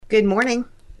Good morning.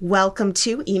 Welcome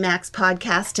to EMACC's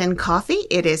Podcast and Coffee.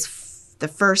 It is the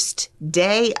first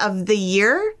day of the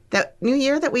year, that new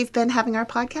year that we've been having our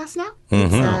podcast now.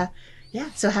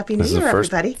 So happy New Year,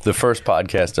 everybody. The first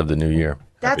podcast of the new year.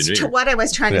 That's what I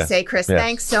was trying to say, Chris. Yeah.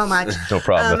 Thanks so much. No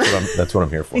problem. That's what I'm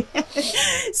here for.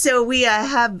 So we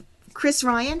have Chris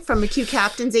Ryan from Mccue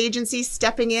Captains Agency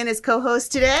stepping in as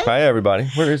co-host today. Hi, everybody.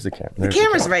 Where is the camera? The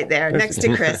camera's right there next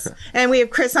to Chris. And we have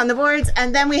Chris on the boards.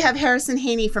 And then we have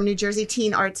Haney from New Jersey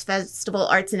Teen Arts Festival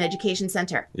Arts and Education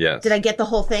Center. Yes. Did I get the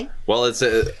whole thing? Well, it's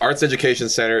Arts Education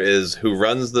Center is who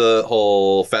runs the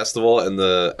whole festival, and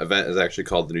the event is actually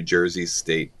called the New Jersey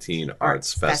State Teen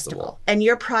Arts Festival. And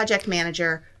you're project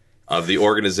manager of the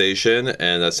organization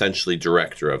and essentially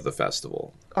director of the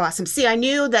festival. Awesome. See, I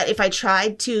knew that if I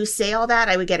tried to say all that,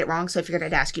 I would get it wrong, so I figured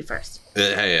I'd ask you first.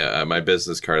 Hey, my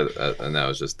business card, and that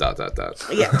was just ... Yeah, ...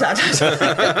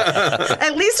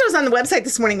 At least I was on the website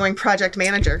this morning going project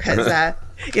manager, because,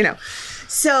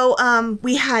 So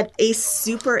we had a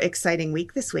super exciting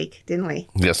week this week, didn't we?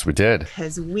 Yes, we did.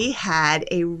 Because we had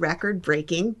a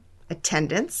record-breaking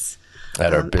attendance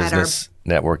at our business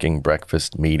networking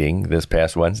breakfast meeting this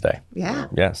past Wednesday. Yeah.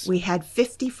 Yes. We had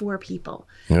 54 people.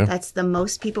 Yeah. That's the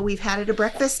most people we've had at a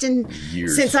breakfast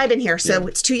years. Since I've been here. So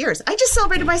it's 2 years. I just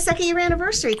celebrated my 2nd year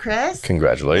anniversary, Chris.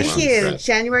 Congratulations. Thank you.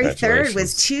 January 3rd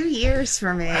was 2 years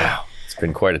for me. Wow. It's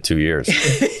been quite a 2 years.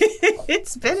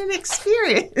 It's been an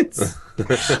experience.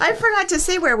 I forgot to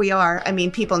say where we are. I mean,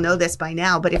 people know this by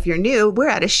now, but if you're new, we're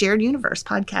at a Shared Universe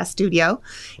podcast studio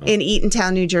in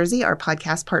Eatontown, New Jersey, our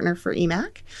podcast partner for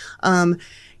EMACC.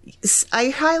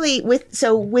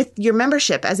 With your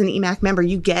membership as an EMACC member,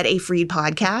 you get a free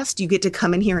podcast. You get to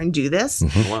come in here and do this.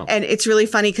 Mm-hmm. Wow. And it's really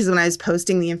funny because when I was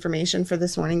posting the information for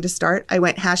this morning to start, I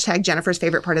went #Jennifer's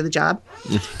favorite part of the job.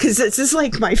 Because it's just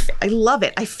like I love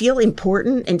it. I feel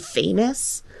important and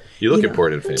famous. You look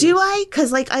important and famous. Do I?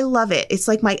 Because I love it. It's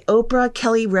like my Oprah,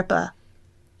 Kelly Ripa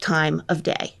time of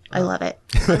day. I love it.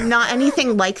 I'm not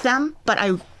anything like them, but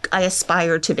I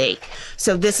aspire to be.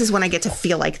 So this is when I get to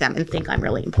feel like them and think I'm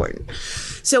really important.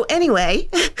 So anyway.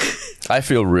 I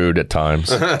feel rude at times.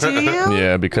 Do you?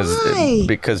 Yeah,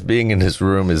 because being in this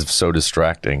room is so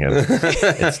distracting, and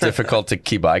it's difficult to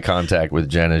keep eye contact with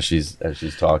Jen as she's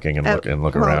talking and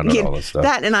look around and all this stuff.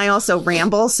 That, and I also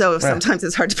ramble, so sometimes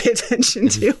it's hard to pay attention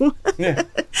to. Yeah.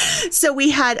 So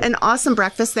we had an awesome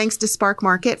breakfast thanks to Spark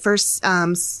Market for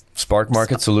Spark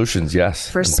Market Solutions, yes.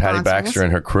 For and Patty Baxter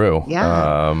and her crew.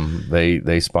 Yeah.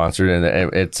 They sponsored it,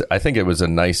 and I think it was a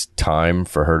nice time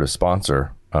for her to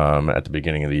sponsor at the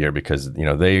beginning of the year, because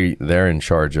they're in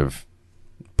charge of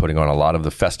putting on a lot of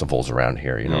the festivals around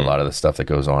here. A lot of the stuff that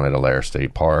goes on at Alair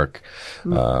State Park,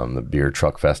 the beer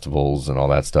truck festivals and all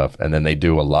that stuff, and then they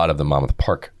do a lot of the Monmouth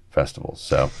Park festivals.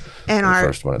 So and the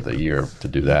first one of the year to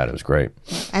do that. It was great.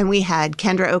 And we had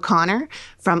Kendra O'Connor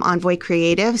from Envoy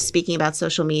Creative speaking about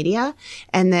social media.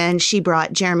 And then she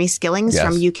brought Jeremy Skillings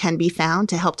from You Can Be Found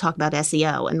to help talk about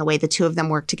SEO and the way the two of them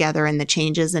work together and the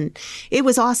changes. And it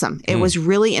was awesome. It was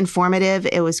really informative.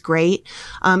 It was great.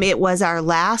 It was our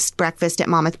last breakfast at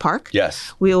Monmouth Park.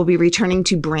 Yes. We will be returning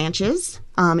to branches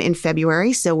in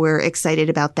February. So we're excited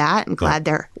about that and glad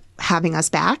they're having us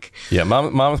back. Yeah,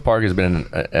 Monmouth Park has been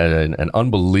an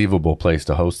unbelievable place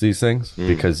to host these things,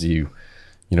 because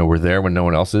we're there when no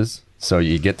one else is, so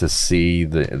you get to see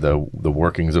the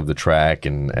workings of the track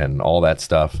and all that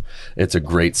stuff. It's a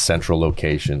great central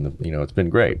location. It's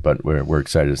been great, but we're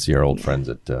excited to see our old friends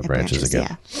at Branches again.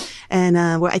 Yeah. And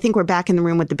I think we're back in the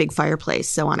room with the big fireplace.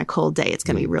 So on a cold day, it's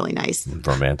going to be really nice.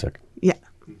 Romantic. Yeah.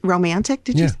 Romantic?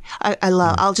 Did you? I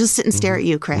love. I'll just sit and stare at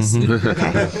you, Chris.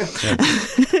 Okay.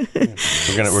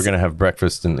 We're gonna have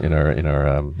breakfast in our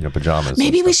pajamas.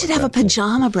 Maybe we should have a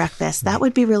pajama breakfast. That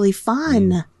would be really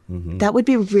fun. That would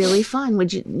be really fun.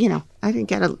 Would you? I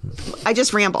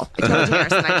just ramble. I told you,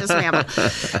 Harrison, I just ramble.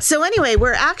 So anyway,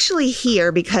 we're actually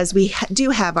here because we do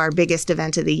have our biggest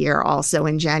event of the year also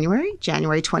in January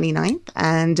 29th.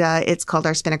 And it's called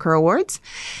our Spinnaker Awards.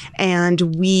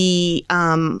 And we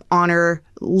honor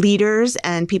leaders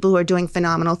and people who are doing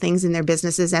phenomenal things in their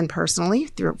businesses and personally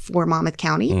for Monmouth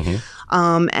County.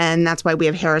 And that's why we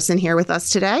have Harrison here with us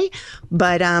today.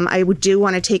 But I do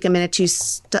want to take a minute to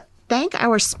thank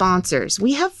our sponsors.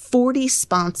 We have 40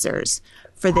 sponsors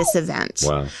for this event.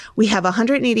 Wow. We have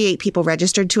 188 people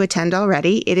registered to attend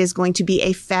already. It is going to be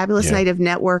a fabulous night of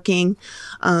networking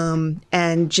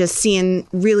and just seeing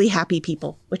really happy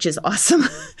people, which is awesome.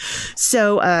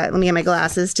 So let me get my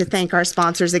glasses to thank our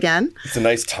sponsors again. It's a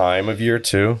nice time of year,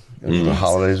 too. The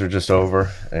holidays are just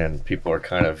over, and people are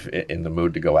kind of in the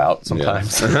mood to go out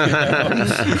sometimes.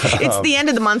 It's the end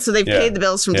of the month, so they've paid the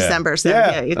bills from December. So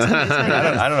it's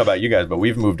I don't know about you guys, but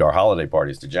we've moved our holiday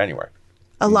parties to January.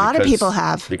 A lot of people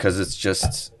have. Because it's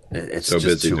just So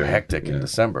busy too during- hectic in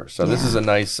December. So this is a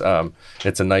nice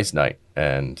it's a nice night.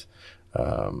 And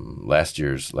last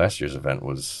year's event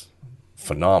was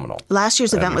phenomenal. Last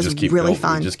year's event was really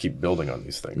fun. We just keep building on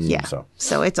these things. Yeah.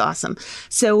 So it's awesome.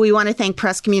 So we want to thank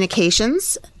Press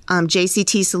Communications,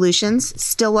 JCT Solutions,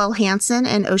 Stillwell Hansen,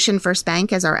 and Ocean First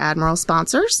Bank as our Admiral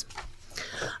sponsors.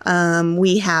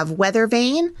 We have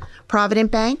Weathervane,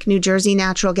 Provident Bank, New Jersey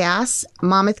Natural Gas,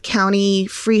 Monmouth County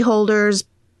Freeholders,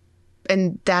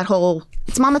 and that whole,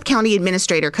 it's Monmouth County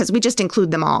Administrator because we just include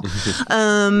them all.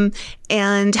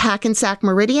 And Hackensack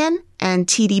Meridian and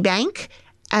TD Bank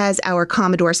as our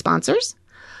Commodore sponsors.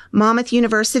 Monmouth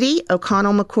University,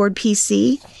 O'Connell McCord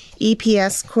PC,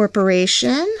 EPS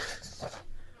Corporation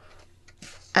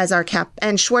as our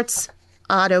and Schwartz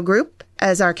Auto Group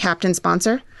as our captain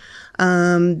sponsor.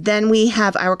 Then we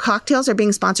have our cocktails are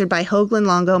being sponsored by Hoagland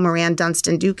Longo, Moran,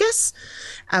 Dunstan, Dukas,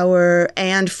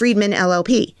 and Friedman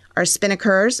LLP. Our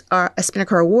Spinnaker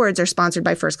Awards are sponsored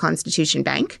by First Constitution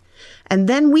Bank. And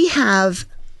then we have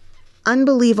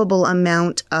unbelievable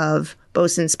amount of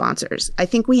BOSUN sponsors. I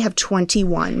think we have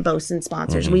 21 BOSUN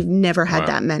sponsors. We've never had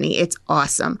that many. It's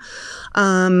awesome.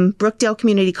 Brookdale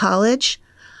Community College,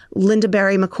 Linda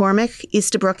Berry McCormick,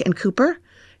 Eastabrook and Cooper,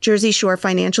 Jersey Shore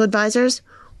Financial Advisors,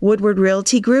 Woodward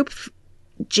Realty Group,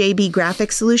 JB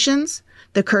Graphic Solutions,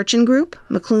 The Kirchen Group,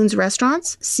 McClune's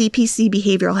Restaurants, CPC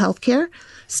Behavioral Healthcare,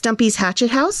 Stumpy's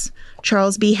Hatchet House,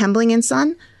 Charles B. Hembling and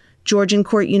Son, Georgian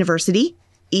Court University,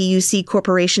 EUC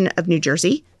Corporation of New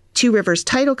Jersey, Two Rivers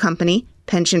Title Company,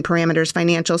 Pension Parameters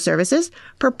Financial Services,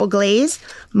 Purple Glaze,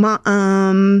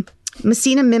 Messina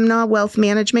Mimnaugh Wealth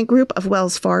Management Group of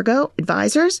Wells Fargo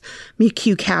Advisors,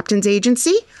 Mccue Captains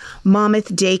Agency,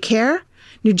 Monmouth Daycare,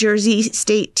 New Jersey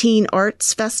State Teen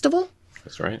Arts Festival.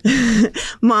 That's right.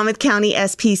 Monmouth County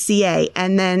SPCA.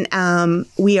 And then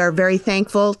we are very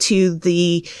thankful to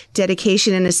the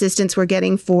dedication and assistance we're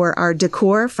getting for our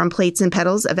decor from Plates and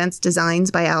Petals, Events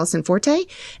Designs by Allison Forte,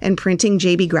 and Printing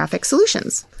JB Graphic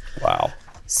Solutions. Wow.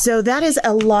 So that is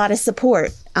a lot of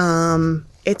support.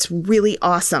 It's really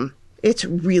awesome. It's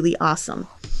really awesome.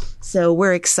 So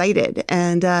we're excited.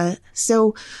 And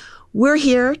so we're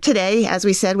here today, as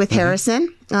we said, with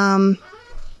Harrison.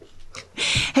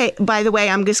 Hey, by the way,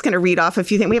 I'm just going to read off a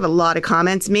few things. We have a lot of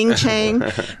comments. Ming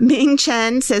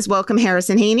Chen says, welcome,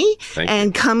 Harrison Haney.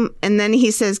 Thank you. And then he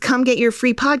says, come get your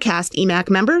free podcast, EMACC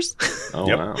members. Oh,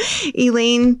 wow.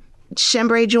 Elaine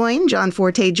Chembray joined. John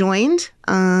Forte joined.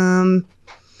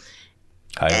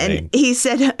 Hi, and he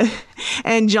said,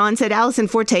 and John said, Allison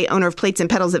Forte, owner of Plates and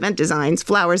Petals Event Designs,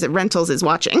 Flowers at Rentals, is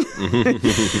watching.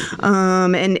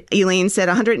 And Elaine said,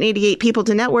 188 people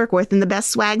to network with and the best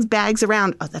swag bags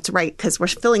around. Oh, that's right, because we're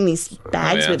filling these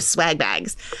bags with swag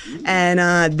bags.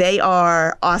 And they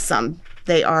are awesome.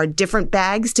 They are different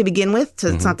bags to begin with. So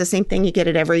it's not the same thing you get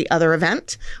at every other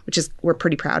event, which is we're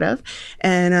pretty proud of.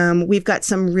 And we've got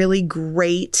some really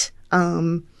great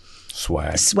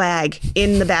swag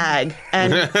in the bag.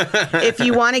 And if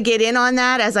you want to get in on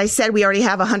that, as I said, we already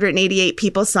have 188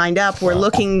 people signed up.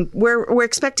 We're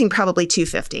expecting probably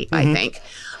 250, I think.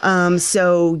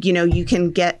 So, you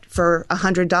can get for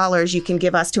 $100, you can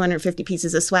give us 250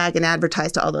 pieces of swag and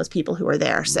advertise to all those people who are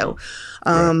there. So,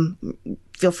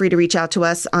 feel free to reach out to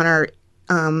us on our,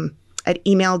 at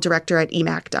email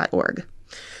director@emacc.org.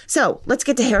 So let's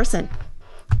get to Harrison.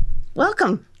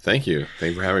 Welcome. Thank you.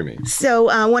 Thank you for having me.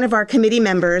 So one of our committee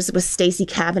members was Stacy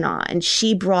Kavanaugh, and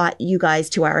she brought you guys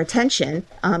to our attention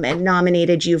and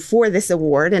nominated you for this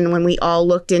award. And when we all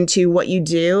looked into what you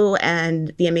do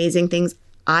and the amazing things,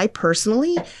 I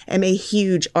personally am a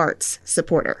huge arts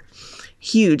supporter.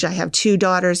 Huge. I have two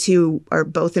daughters who are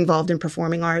both involved in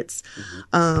performing arts.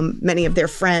 Many of their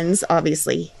friends,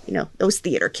 obviously, those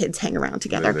theater kids hang around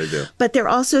together. They do. But they're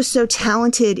also so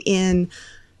talented in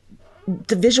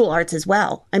the visual arts as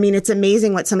well. I mean, it's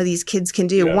amazing what some of these kids can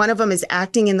do. Yeah. One of them is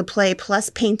acting in the play, plus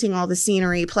painting all the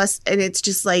scenery, and it's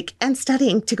just like, and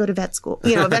studying to go to vet school,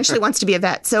 eventually wants to be a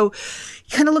vet. So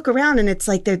you kind of look around and it's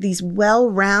like, they're these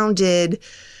well-rounded,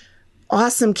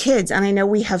 awesome kids. And I know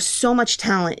we have so much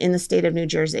talent in the state of New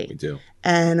Jersey. We do.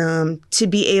 And to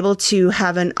be able to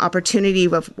have an opportunity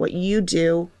of what you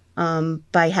do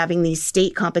by having these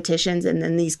state competitions, and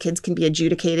then these kids can be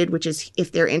adjudicated, which is,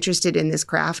 if they're interested in this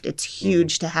craft, it's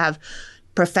huge to have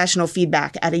professional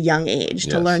feedback at a young age,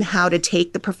 to learn how to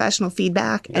take the professional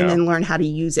feedback and then learn how to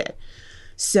use it.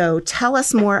 So tell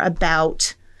us more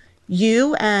about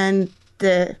you and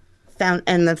the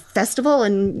festival,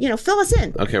 and fill us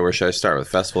in. Okay, where should I start, with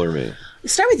festival or me?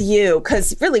 Start with you,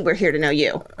 because really we're here to know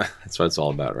you. That's what it's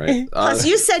all about, right? Plus,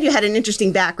 you said you had an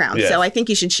interesting background, so I think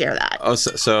you should share that. Oh,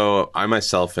 so I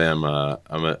myself am I'm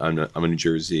a New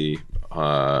Jersey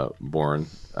born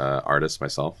artist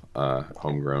myself,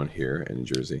 homegrown here in New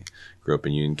Jersey. Grew up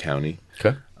in Union County.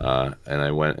 Okay. And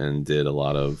I went and did a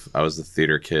lot of. I was the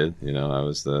theater kid. I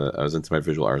was into my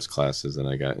visual arts classes, and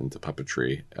I got into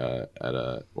puppetry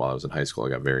while I was in high school. I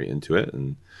got very into it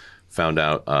and found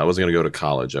out I wasn't going to go to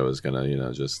college. I was going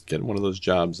to just get one of those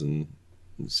jobs and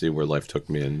see where life took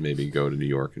me, and maybe go to New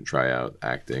York and try out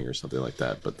acting or something like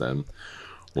that. But then,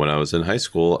 when I was in high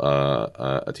school,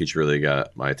 a teacher really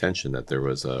got my attention that there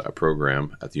was a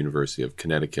program at the University of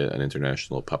Connecticut, an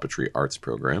international puppetry arts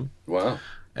program. Wow.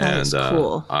 That's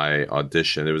cool. I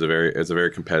auditioned. It's a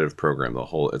very competitive program.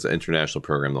 It's an international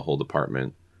program. The whole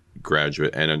department,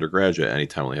 graduate and undergraduate,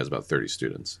 anytime only has about 30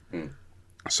 students.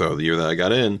 So the year that I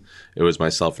got in, it was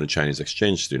myself and a Chinese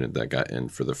exchange student that got in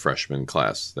for the freshman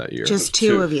class that year. Just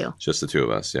two of you? Just the two of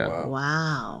us, yeah.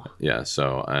 Wow. Yeah,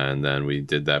 so, and then we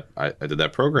did that. I did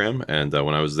that program, and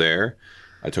when I was there,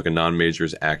 I took a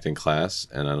non-majors acting class,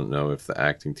 and I don't know if the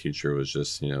acting teacher was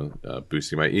just,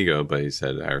 boosting my ego, but he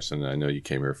said, Harrison, I know you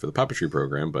came here for the puppetry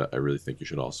program, but I really think you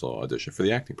should also audition for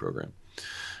the acting program.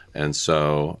 And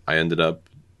so I ended up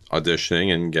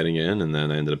auditioning and getting in, and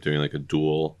then I ended up doing like a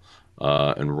dual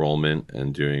enrollment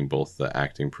and doing both the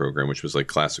acting program, which was like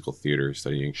classical theater,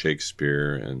 studying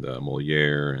Shakespeare and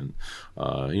Moliere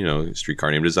and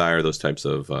Streetcar Named Desire, those types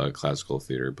of classical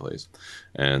theater plays,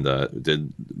 and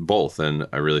did both. And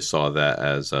I really saw that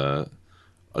as a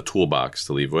toolbox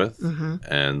to leave with,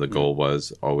 and the goal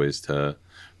was always to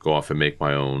go off and make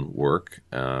my own work.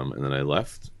 And then I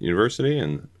left university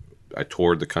and I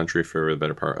toured the country for the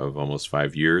better part of almost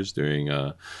 5 years doing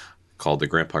called the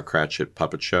Grandpa Cratchit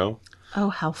Puppet Show. Oh,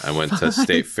 how fun. I went to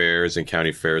state fairs and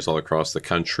county fairs all across the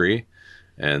country,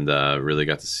 and really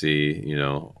got to see,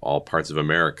 all parts of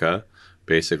America,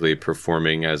 basically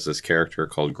performing as this character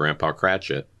called Grandpa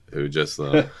Cratchit, who just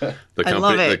the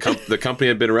company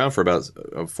had been around for about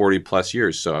 40 plus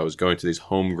years. So I was going to these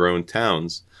homegrown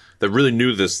towns that really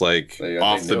knew this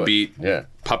off the beat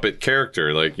puppet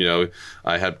character.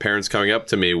 I had parents coming up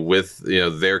to me with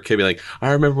their kid being like,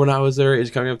 I remember when I was their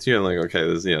age coming up to you. I'm like, okay,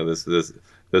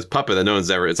 this puppet that no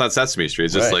one's ever. It's not Sesame Street.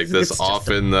 It's just this off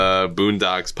in the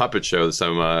Boondocks puppet show that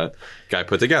some guy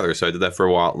put together. So I did that for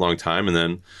a long time, and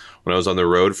then when I was on the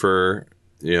road for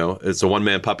it's a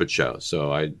one-man puppet show.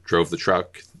 So I drove the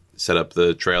truck, set up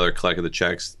the trailer, collected the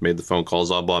checks, made the phone calls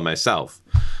all by myself.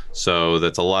 So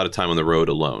that's a lot of time on the road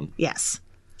alone. Yes.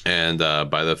 And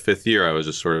by the 5th year, I was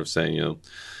just sort of saying, I don't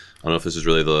know if this is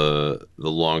really the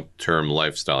long-term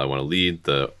lifestyle I want to lead.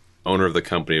 The owner of the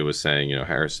company was saying,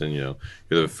 Harrison, you're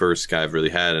the first guy I've really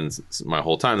had, and my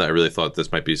whole time that I really thought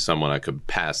this might be someone I could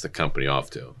pass the company off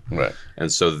to. Right.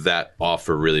 And so that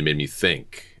offer really made me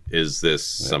think, is this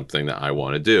something that I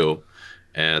want to do?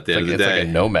 And at the end of the day, it's like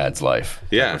a nomad's life.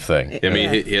 Thing. I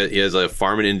mean, he has a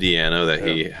farm in Indiana that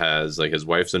he has. His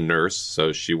wife's a nurse,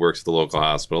 so she works at the local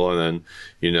hospital. And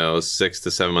then, 6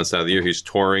 to 7 months out of the year, he's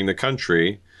touring the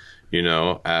country.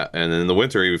 And in the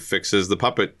winter, he fixes the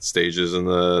puppet stages and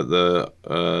the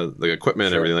equipment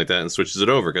and everything like that, and switches it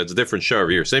over because it's a different show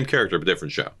every year. Same character, but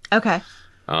different show. Okay.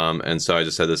 And so I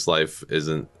just said, this life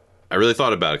isn't. I really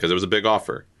thought about it because it was a big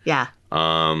offer. Yeah.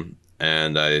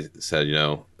 And I said,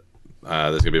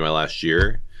 this is going to be my last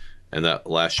year. And that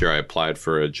last year I applied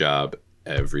for a job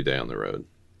every day on the road.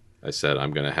 I said,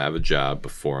 I'm going to have a job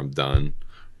before I'm done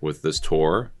with this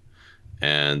tour.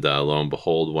 And lo and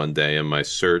behold, one day in my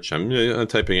search, I'm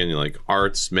typing in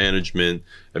arts, management,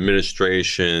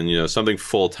 administration, something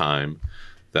full-time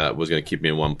that was going to keep me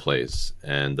in one place.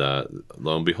 And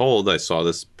lo and behold, I saw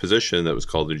this position that was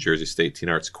called New Jersey State Teen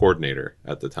Arts Coordinator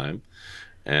at the time.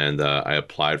 And I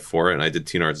applied for it, and I did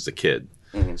teen arts as a kid.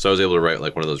 Mm-hmm. So I was able to write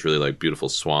one of those really beautiful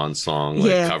swan song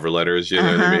cover letters, you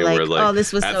know what I mean? Where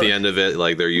this was the end of it,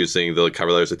 they're using the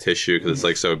cover letters of tissue because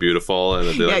it's so beautiful,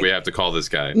 and they're we have to call this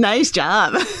guy. Nice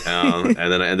job. And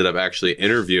then I ended up actually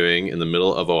interviewing in the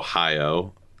middle of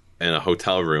Ohio in a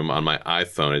hotel room on my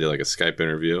iPhone. I did a Skype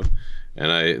interview,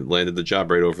 and I landed the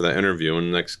job right over that interview.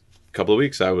 And the next couple of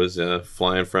weeks, I was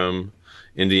flying from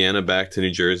Indiana back to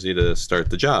New Jersey to start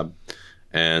the job.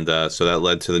 And so that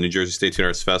led to the New Jersey State Teen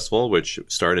Arts Festival, which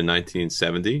started in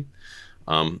 1970.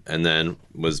 and then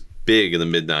was big in the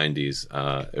mid-90s.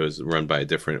 It was run by a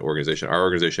different organization. Our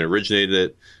organization originated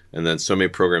it, and then so many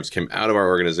programs came out of our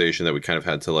organization that we kind of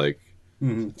had to like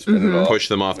push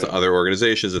them off to other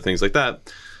organizations and things like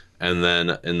that. And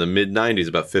then in the mid-90s,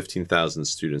 about 15,000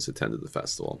 students attended the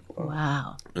festival.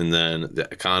 Wow. And then the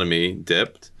economy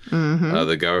dipped,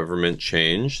 the government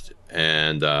changed,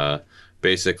 and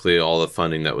basically all the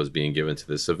funding that was being given to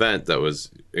this event, that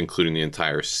was including the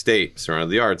entire state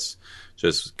surrounding the arts,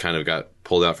 just kind of got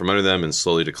pulled out from under them and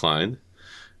slowly declined.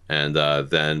 And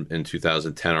then in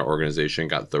 2010, our organization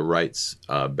got the rights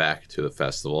back to the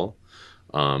festival.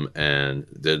 And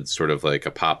did sort of like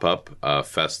a pop-up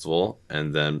festival.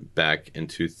 And then back in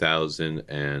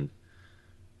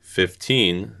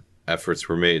 2015, efforts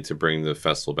were made to bring the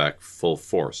festival back full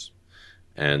force.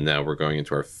 And now we're going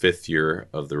into our 5th year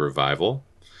of the revival.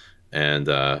 And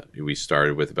we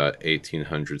started with about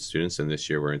 1,800 students. And this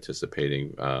year we're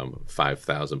anticipating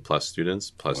 5,000 plus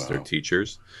students, plus their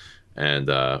teachers. And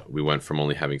we went from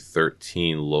only having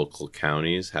 13 local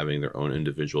counties having their own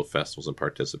individual festivals and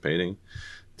participating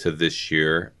to this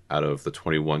year, out of the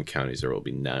 21 counties, there will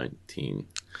be 19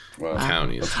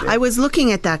 counties. I was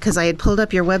looking at that because I had pulled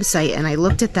up your website and I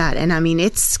looked at that. And I mean,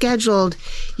 it's scheduled.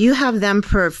 You have them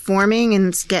performing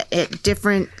at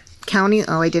different county.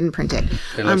 Oh, I didn't print it.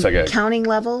 It looks like counting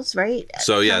levels, right?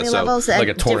 So yeah, county so levels like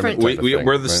a tournament.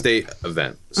 We're the state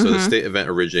event. So the state event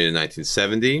originated in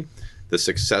 1970. The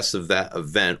success of that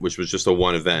event, which was just a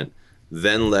one event,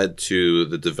 then led to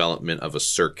the development of a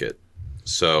circuit.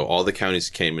 So all the counties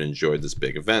came and enjoyed this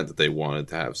big event that they wanted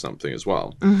to have something as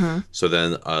well. So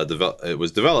then it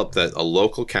was developed that a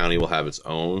local county will have its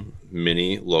own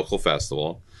mini local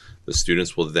festival. The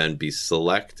students will then be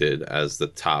selected as the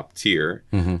top tier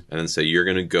and then say, you're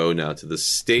going to go now to the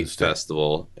state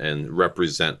festival and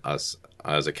represent us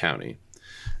as a county.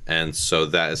 And so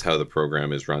that is how the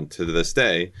program is run to this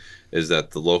day, is that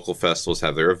the local festivals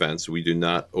have their events. We do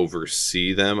not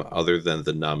oversee them other than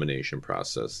the nomination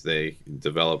process. They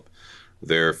develop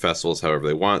their festivals however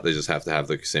they want. They just have to have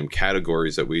the same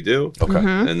categories that we do. Okay.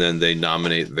 And then they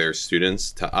nominate their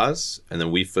students to us, and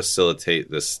then we facilitate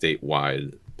this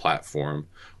statewide platform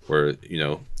where, you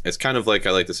know, it's kind of like,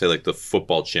 I like to say, like the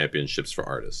football championships for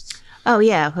artists. Oh,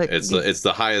 yeah. It's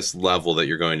the highest level that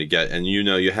you're going to get. And, you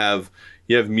know, you have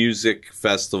music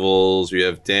festivals, you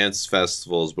have dance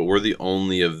festivals, but we're the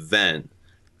only event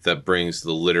that brings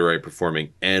the literary,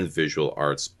 performing, and visual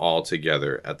arts all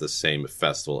together at the same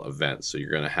festival event. So you're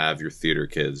going to have your theater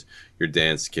kids, your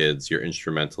dance kids, your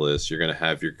instrumentalists, you're going to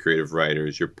have your creative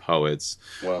writers, your poets.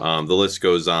 Wow. The list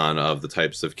goes on of the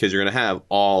types of kids you're going to have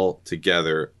all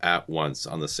together at once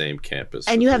on the same campus.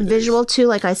 And you have visual too?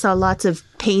 Like I saw lots of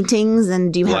paintings,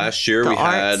 and do you have Last year the we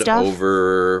art had stuff?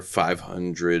 over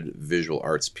 500 visual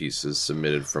arts pieces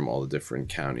submitted from all the different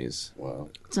counties. Wow.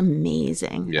 It's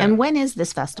amazing. Yeah. And when is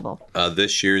this festival?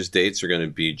 This year's dates are going to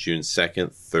be June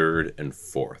 2nd, 3rd, and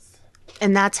 4th.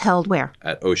 And that's held where?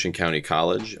 At Ocean County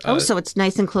College. So it's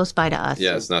nice and close by to us.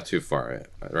 Yeah, it's not too far.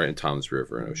 Right in Toms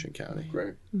River in Ocean County.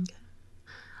 Great. Okay.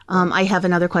 I have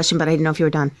another question, but I didn't know if you were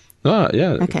done.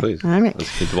 Yeah, Okay. please. All right.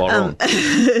 Let's keep the ball rolling.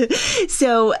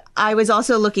 So I was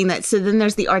also looking at, so then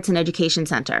there's the Arts and Education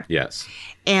Center. Yes.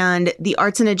 And the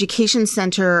Arts and Education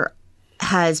Center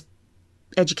has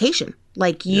education.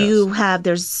 Like you have,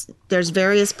 there's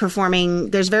various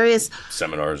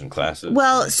Seminars and classes.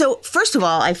 Well, so first of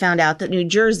all, I found out that New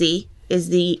Jersey is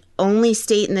the only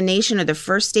state in the nation, or the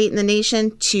first state in the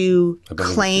nation, to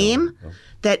claim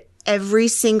that every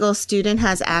single student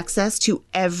has access to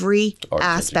every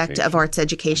aspect of arts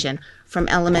education from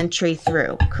elementary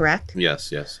through, correct?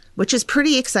 Yes. Which is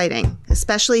pretty exciting,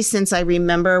 especially since I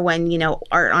remember when, you know,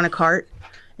 art on a cart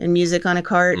and music on a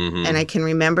cart, and I can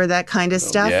remember that kind of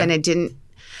stuff, and it didn't,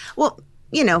 well,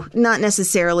 you know, not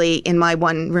necessarily in my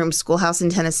one-room schoolhouse in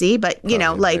Tennessee, but, you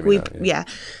know, like we,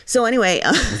 So anyway. It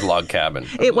was a log cabin.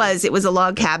 It was a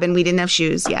log cabin. We didn't have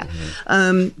shoes. Yeah.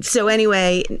 So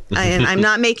anyway, I'm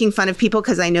not making fun of people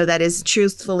because I know that is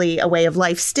truthfully a way of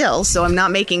life still. So I'm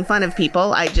not making fun of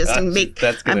people. I just I'm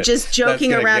just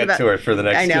joking around about. To her for the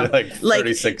next, I know, like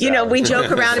 36 you know, hours. we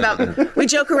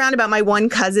joke around about my one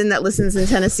cousin that listens in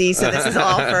Tennessee. So this is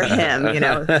all for him. You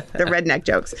know, the redneck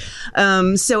jokes.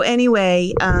 So anyway.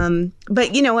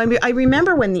 But, you know, I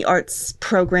remember when the arts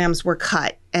programs were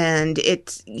cut, and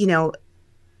it's, you know,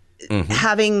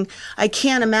 I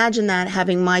can't imagine that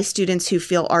having my students who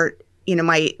feel art, you know,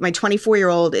 my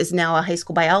 24-year-old is now a high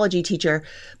school biology teacher,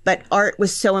 but art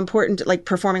was so important, like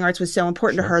performing arts was so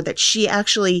important to her that she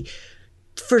actually,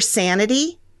 for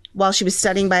sanity, while she was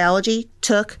studying biology,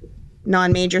 took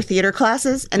non-major theater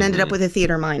classes and ended up with a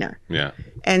theater minor. Yeah.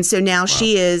 And so now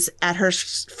she is at her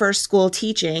first school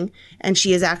teaching, and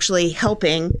she is actually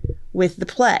helping with the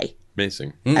play.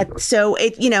 Amazing. So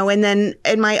it,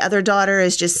 and my other daughter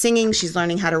is just singing. She's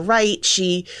learning how to write.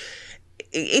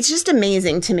 It's just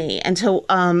amazing to me. And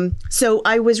so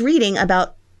I was reading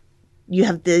about, you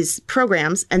have these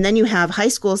programs, and then you have high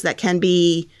schools that can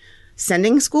be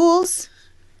sending schools,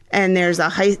 and there's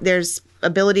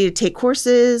ability to take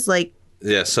courses like.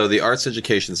 Yeah, so the Arts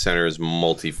Education Center is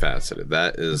multifaceted.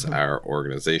 That is our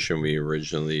organization. We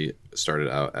originally started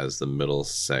out as the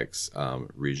Middlesex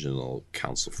Regional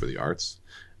Council for the Arts,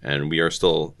 and we are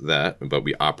still that, but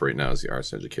we operate now as the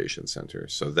Arts Education Center.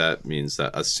 So that means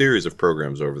that a series of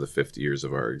programs over the 50 years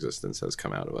of our existence has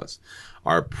come out of us.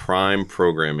 Our prime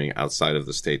programming outside of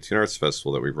the State Teen Arts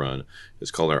Festival that we run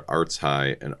is called our Arts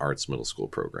High and Arts Middle School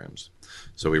programs.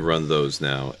 So we run those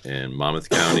now in Monmouth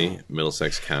County,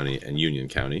 Middlesex County, and Union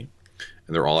County,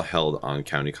 and they're all held on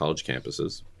county college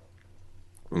campuses.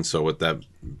 And so what that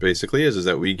basically is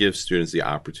that we give students the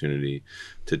opportunity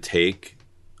to take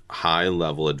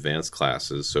high-level advanced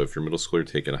classes. So if you're middle school, you're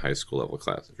taking a high school level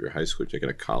class. If you're a high school, you're taking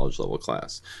a college level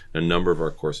class. And a number of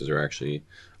our courses are actually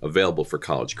available for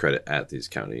college credit at these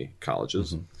county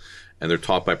colleges. And they're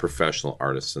taught by professional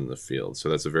artists in the field. So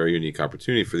that's a very unique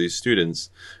opportunity for these students,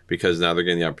 because now they're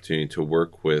getting the opportunity to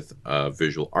work with a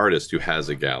visual artist who has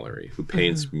a gallery, who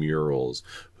paints murals,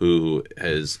 who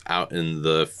is out in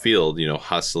the field,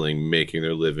 hustling, making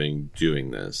their living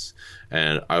doing this.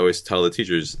 And I always tell the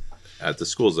teachers at the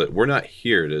schools that we're not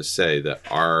here to say that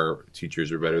our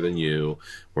teachers are better than you.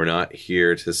 We're not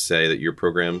here to say that your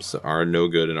programs are no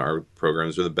good and our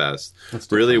programs are the best.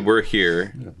 Really, we're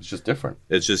here. It's just different.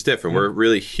 It's just different. We're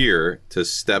really here to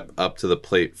step up to the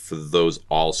plate for those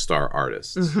all-star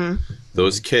artists.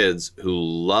 Those kids who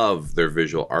love their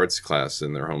visual arts class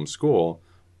in their home school,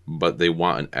 but they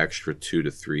want an extra 2 to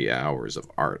 3 hours of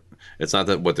art. It's not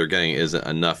that what they're getting isn't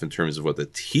enough in terms of what the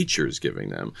teacher is giving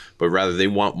them, but rather they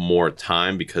want more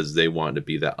time because they want to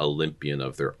be that Olympian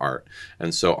of their art.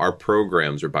 And so our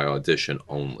programs are by audition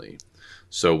only.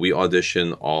 So we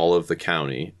audition all of the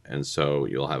county, and so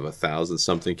you'll have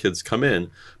 1,000-something kids come in,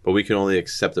 but we can only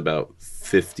accept about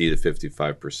 50 to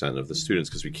 55% of the students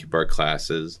because we keep our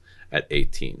classes at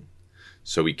 18.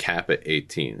 So we cap at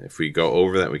 18. If we go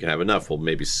over that, we can have enough. We'll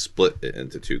maybe split it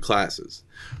into 2 classes.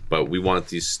 But we want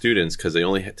these students, because they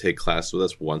only take classes with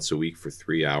us once a week for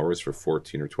 3 hours for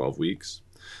 14 or 12 weeks.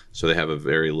 So they have a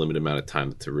very limited amount of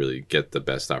time to really get the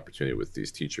best opportunity with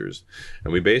these teachers.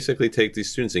 And we basically take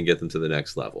these students and get them to the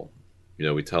next level.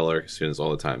 We tell our students all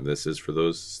the time, this is for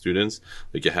those students.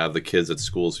 Like you have the kids at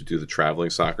schools who do the traveling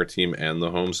soccer team and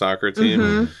the home soccer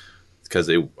team. Because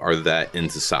they are that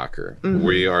into soccer.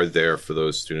 We are there for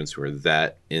those students who are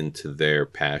that into their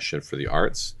passion for the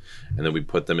arts. And then we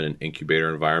put them in an incubator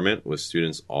environment with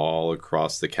students all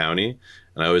across the county.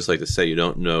 And I always like to say, you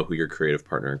don't know who your creative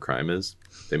partner in crime is.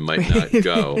 They might not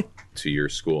go to your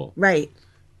school. Right.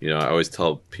 I always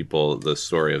tell people the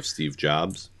story of Steve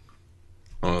Jobs.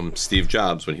 Steve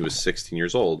Jobs, when he was 16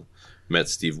 years old, met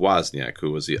Steve Wozniak,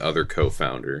 who was the other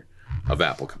co-founder of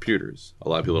Apple Computers. A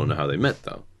lot of people don't know how they met,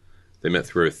 though. They met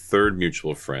through a third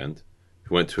mutual friend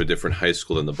who went to a different high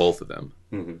school than the both of them.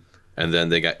 And then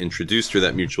they got introduced through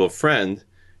that mutual friend,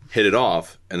 hit it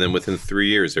off, and then within 3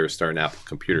 years, they were starting Apple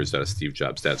Computers out of Steve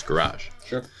Jobs' dad's garage.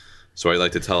 Sure. So I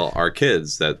like to tell our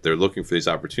kids that they're looking for these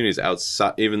opportunities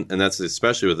outside, and that's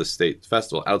especially with the state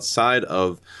festival, outside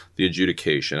of the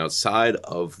adjudication, outside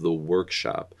of the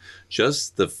workshop.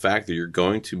 Just the fact that you're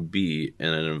going to be in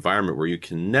an environment where you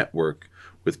can network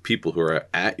with people who are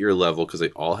at your level, because they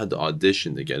all had to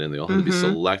audition to get in. They all had to be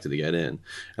selected to get in.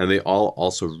 And they all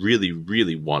also really,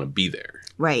 really want to be there.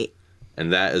 Right.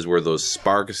 And that is where those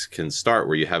sparks can start,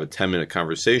 where you have a 10-minute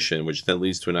conversation, which then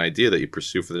leads to an idea that you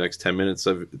pursue for the next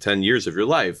 10 years of your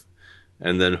life.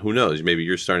 And then who knows, maybe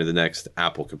you're starting the next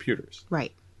Apple Computers.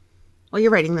 Right. Well,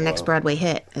 you're writing the next Broadway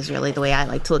hit is really the way I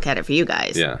like to look at it for you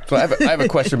guys. Yeah. So I have a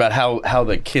question about how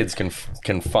the kids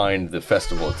can find the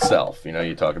festival itself.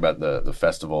 You talk about the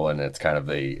festival, and it's kind of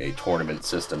a tournament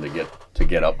system to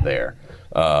get up there,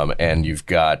 and you've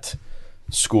got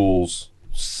schools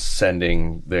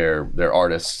sending their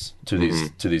artists to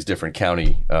these different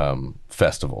county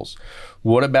festivals.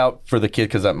 What about for the kid?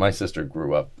 Because my sister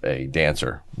grew up a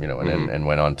dancer, and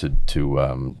went on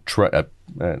to try,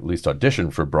 at least audition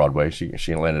for Broadway.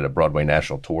 She landed a Broadway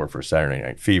national tour for Saturday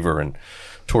Night Fever and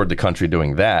toured the country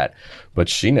doing that, but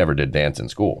she never did dance in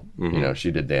school. You know,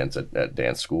 she did dance at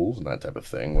dance schools and that type of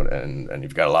thing. And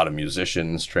you've got a lot of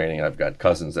musicians training. I've got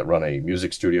cousins that run a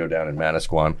music studio down in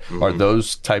Manasquan. Are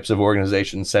those types of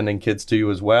organizations sending kids to you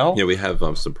as well? Yeah, we have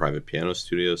some private piano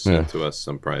studios sent to us,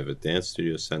 some private dance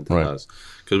studios sent to us.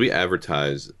 Because we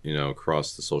advertise, you know,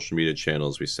 across the social media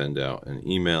channels. We send out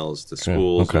emails to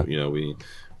schools. You know, we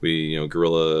you know,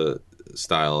 guerrilla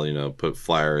style, you know, put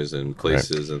flyers in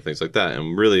places and things like that.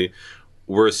 And really,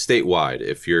 we're statewide.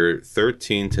 If you're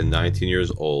 13 to 19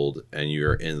 years old and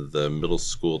you're in the middle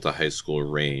school to high school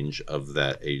range of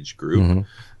that age group,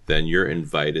 then you're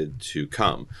invited to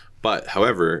come. But,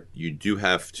 however, you do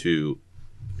have to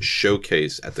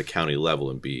showcase at the county level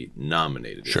and be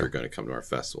nominated if you're going to come to our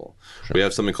festival. We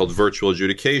have something called virtual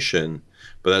adjudication,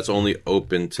 but that's only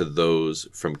open to those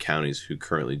from counties who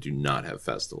currently do not have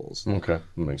festivals. Okay,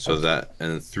 that makes sense. So that,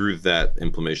 and through that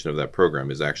implementation of that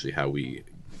program is actually how we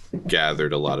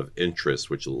gathered a lot of interest,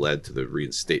 which led to the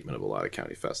reinstatement of a lot of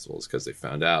county festivals, because they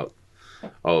found out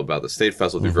about the state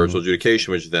festival through virtual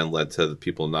adjudication, which then led to the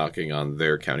people knocking on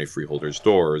their county freeholders'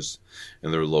 doors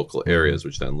in their local areas,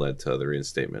 which then led to the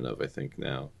reinstatement of, I think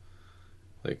now,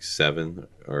 like 7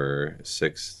 or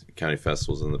 6 county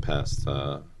festivals in the past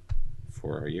 4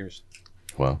 years.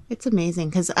 Wow. It's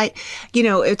amazing because you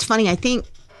know, it's funny.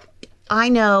 I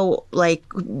know, like,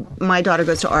 my daughter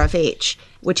goes to RFH,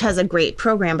 which has a great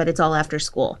program, but it's all after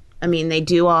school. I mean, they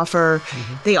do offer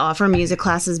they offer music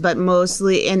classes, but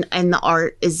mostly and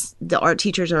the art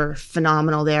teachers are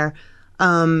phenomenal there.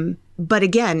 But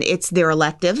again, it's their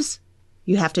electives.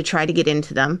 You have to try to get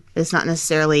into them. It's not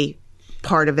necessarily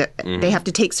part of it. They have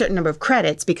to take a certain number of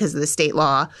credits because of the state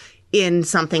law in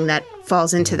something that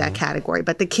falls into that category.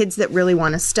 But the kids that really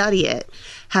want to study it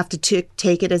have to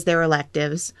take it as their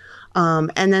electives.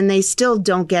 And then they still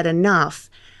don't get enough.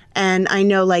 And I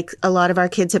know, like, a lot of our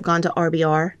kids have gone to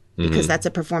RBR because that's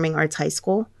a performing arts high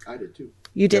school. I did too.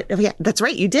 You did? Oh, yeah, that's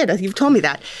right. You did. You've told me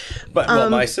that. But well,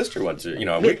 my sister went to, you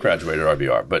know, we graduated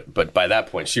RBR, but by that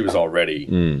point she was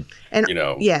already, and, you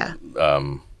know,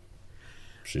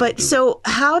 but so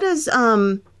how does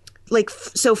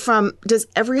does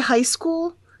every high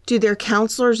school, do their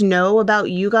counselors know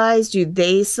about you guys? Do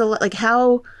they select, like,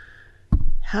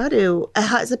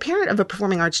 as a parent of a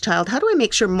performing arts child, how do I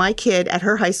make sure my kid at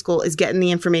her high school is getting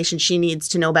the information she needs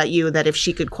to know about you, that if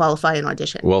she could qualify an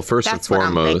audition? Well, first and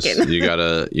foremost, you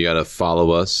gotta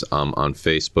follow us on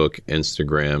Facebook,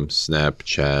 Instagram,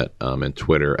 Snapchat, and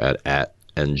Twitter at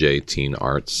NJ Teen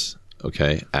Arts.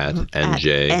 Okay, at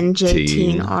NJ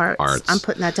Teen Arts. I'm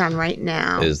putting that down right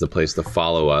now. Is the place to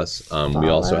follow us. We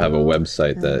also have a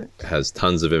website that has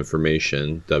tons of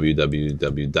information,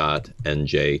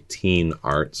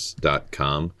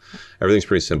 www.njteenarts.com. Everything's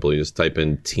pretty simple. You just type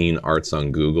in Teen Arts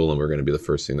on Google, and we're going to be the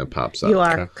first thing that pops up. You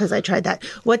are, because I tried that.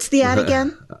 What's the ad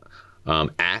again?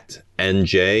 At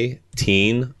NJ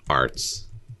Teen Arts.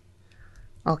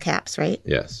 All caps, right?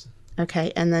 Yes.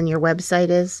 Okay, and then your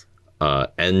website is?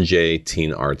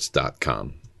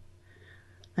 njteenarts.com.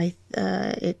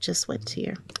 It just went to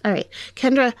your. All right,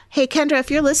 Kendra. Hey, Kendra, if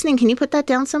you're listening, can you put that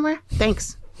down somewhere?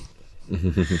 Thanks. All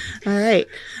right,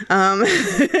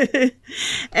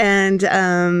 and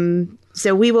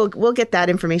so we'll get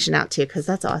that information out to you, because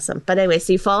that's awesome. But anyway,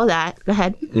 so you follow that. Go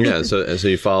ahead. Yeah, so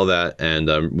you follow that,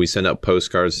 and we send out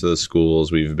postcards to the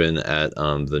schools. We've been at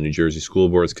the New Jersey School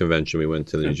Boards Convention. We went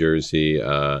to the New Jersey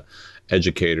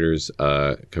Educators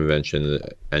Convention,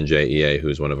 NJEA,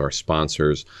 who's one of our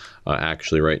sponsors.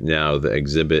 Actually, right now, the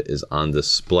exhibit is on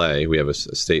display. We have a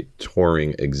state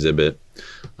touring exhibit,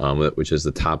 which is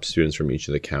the top students from each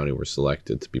of the county were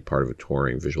selected to be part of a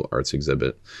touring visual arts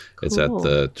exhibit. Cool. It's at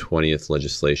the 20th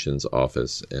Legislation's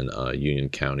office in Union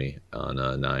County on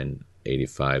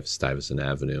 985 Stuyvesant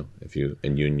Avenue,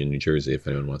 in Union, New Jersey, if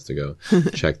anyone wants to go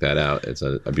check that out. It's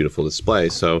a beautiful display.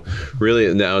 So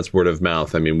really now it's word of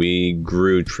mouth. I mean, we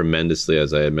grew tremendously,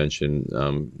 as I had mentioned.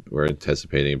 We're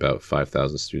anticipating about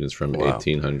 5,000 students from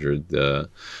 1,800.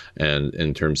 And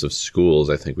in terms of schools,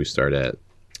 I think we start at,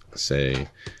 say,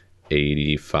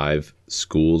 85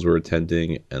 schools were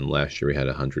attending, and last year we had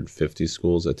 150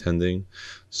 schools attending.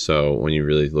 So when you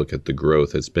really look at the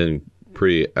growth, it's been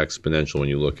pretty exponential when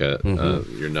you look at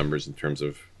your numbers in terms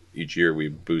of each year. We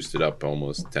boosted up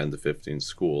almost 10 to 15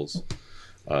 schools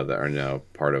that are now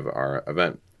part of our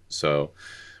event. So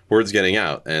word's getting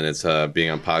out, and it's being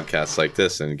on podcasts like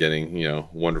this and getting, you know,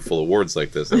 wonderful awards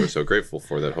like this that we're so grateful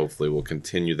for, that hopefully will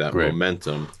continue that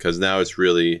momentum, because now it's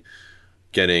really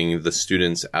getting the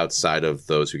students outside of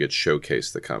those who get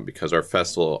showcased to come, because our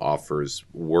festival offers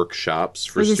workshops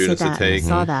for students to take. I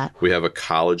saw that. We have a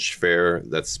college fair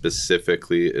that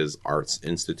specifically is arts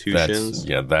institutions.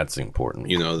 That's important.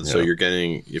 So you're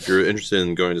getting, if you're interested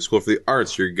in going to school for the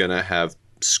arts, you're going to have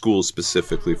schools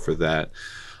specifically for that.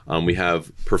 We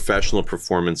have professional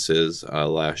performances.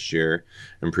 Last year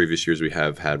and previous years, we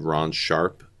have had Ron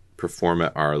Sharp perform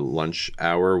at our lunch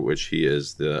hour, which he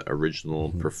is the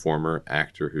original performer,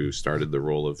 actor who started the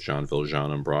role of Jean Valjean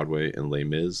on Broadway in Les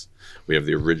Mis. We have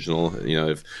the original,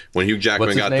 when Hugh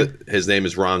Jackman his name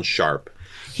is Ron Sharp.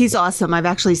 He's awesome. I've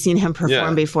actually seen him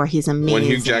perform before. He's amazing. When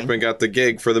Hugh Jackman got the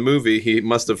gig for the movie, he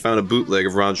must have found a bootleg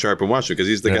of Ron Sharp and watched it, because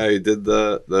he's the guy who did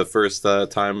the first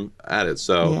time at it.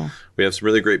 So we have some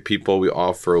really great people. We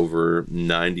offer over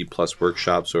 90 plus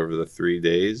workshops over the 3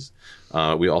 days.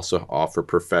 We also offer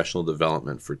professional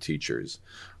development for teachers,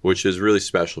 which is really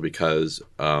special because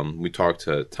we talk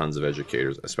to tons of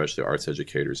educators, especially arts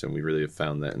educators, and we really have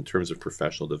found that in terms of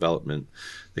professional development,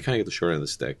 they kind of get the short end of the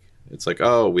stick. It's like,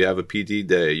 oh, we have a PD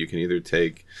day. You can either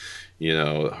take,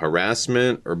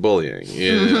 harassment or bullying.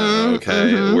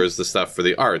 Where's the stuff for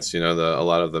the arts? A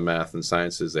lot of the math and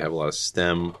sciences, they have a lot of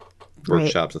STEM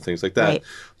workshops and things like that. Right.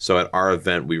 So at our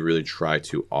event, we really try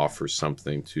to offer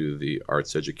something to the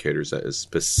arts educators that is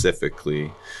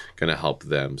specifically going to help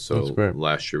them. So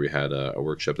last year we had a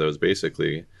workshop that was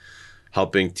basically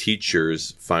helping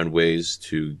teachers find ways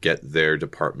to get their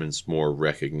departments more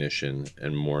recognition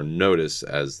and more notice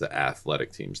as the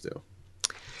athletic teams do.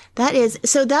 That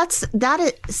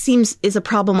seems is a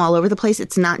problem all over the place.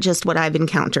 It's not just what I've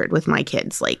encountered with my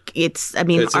kids. Like it's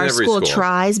our school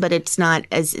tries, but it's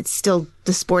still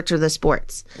the sports are the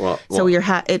sports. So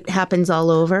it happens all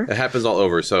over. It happens all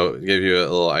over. So to give you a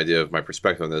little idea of my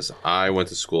perspective on this, I went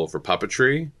to school for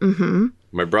puppetry. Mm-hmm.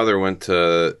 My brother went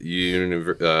to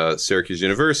Syracuse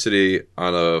University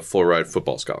on a full ride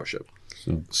football scholarship.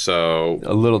 So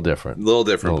a little different,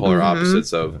 polar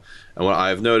opposites of. And what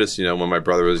I've noticed, when my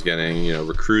brother was getting,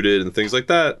 recruited and things like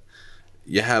that,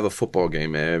 you have a football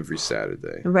game every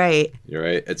Saturday. Right. You're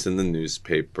right. It's in the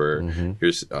newspaper. Mm-hmm.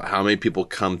 Here's how many people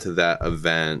come to that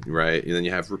event, right? And then you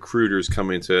have recruiters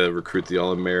coming to recruit the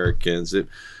All-Americans.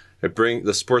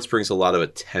 The sports brings a lot of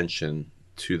attention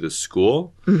to the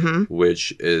school,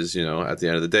 which is, at the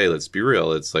end of the day, let's be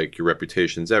real. It's like your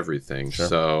reputation's everything. Sure.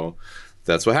 So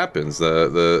that's what happens.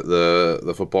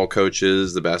 The football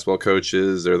coaches, the basketball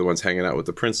coaches, they're the ones hanging out with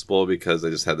the principal because they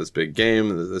just had this big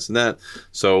game, this and that.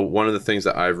 So one of the things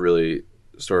that I've really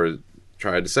sort of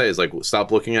tried to say is like,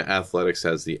 stop looking at athletics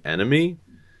as the enemy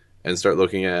and start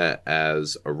looking at it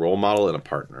as a role model and a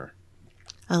partner.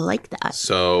 I like that.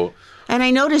 So, and I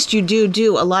noticed you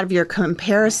do a lot of your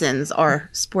comparisons are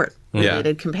sport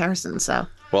related comparisons. So.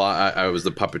 Well, I was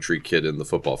the puppetry kid in the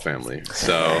football family,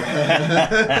 so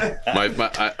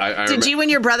Did you and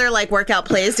your brother work out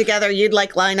plays together? You'd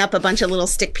line up a bunch of little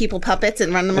stick people puppets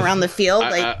and run them around the field.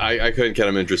 I couldn't get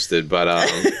them interested, but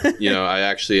I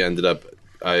actually ended up.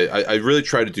 I really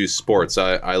try to do sports.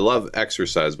 I love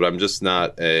exercise, but I'm just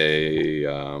not a.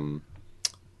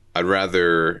 I'd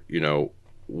rather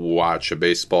watch a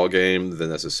baseball game than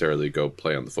necessarily go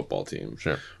play on the football team.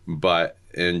 Sure, but.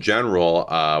 In general,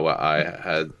 what I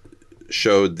had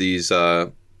showed these,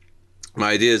 my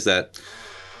idea is that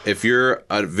if you're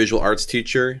a visual arts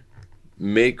teacher,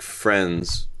 make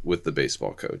friends with the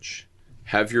baseball coach.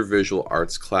 Have your visual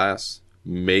arts class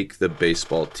make the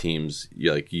baseball team's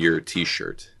your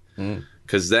T-shirt.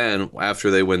 Because then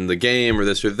after they win the game or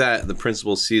this or that, the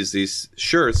principal sees these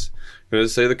shirts. Going to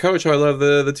say the coach, I love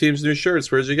the team's new shirts.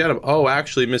 Where'd you get them? Oh,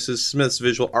 actually, Mrs. Smith's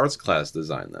visual arts class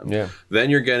designed them. Yeah. Then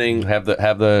you're getting have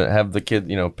the kid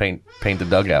paint the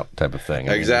dugout type of thing.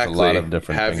 Exactly. There's a lot of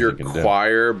different have things your you can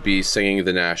choir be singing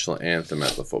the national anthem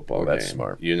at the football game. That's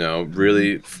smart.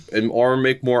 Really, or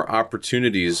make more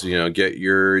opportunities. Get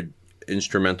your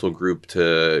instrumental group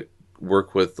to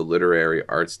work with the literary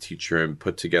arts teacher and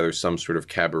put together some sort of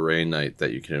cabaret night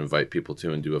that you can invite people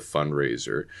to and do a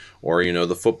fundraiser. Or,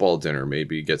 the football dinner,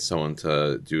 maybe get someone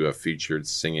to do a featured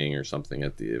singing or something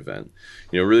at the event.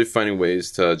 Really finding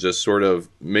ways to just sort of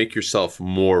make yourself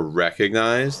more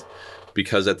recognized,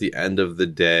 because at the end of the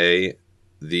day,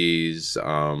 these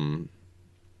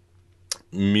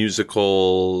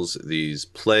musicals, these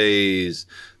plays,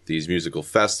 these musical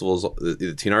festivals,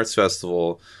 the Teen Arts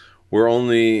Festival, we're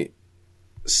only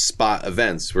spot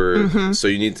events so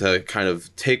you need to kind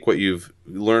of take what you've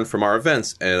learned from our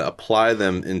events and apply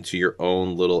them into your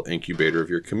own little incubator of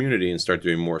your community and start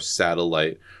doing more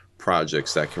satellite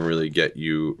projects that can really get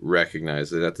you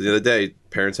recognized. And at the end of the day,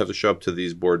 parents have to show up to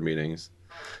these board meetings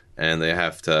and they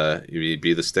have to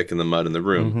be the stick in the mud in the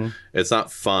room. It's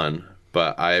not fun,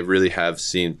 but I really have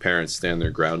seen parents stand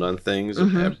their ground on things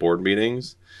at board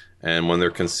meetings, and when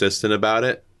they're consistent about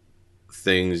it,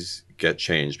 things get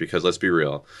changed. Because let's be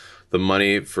real, the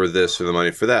money for this or the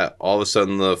money for that, all of a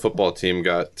sudden the football team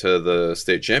got to the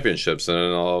state championships,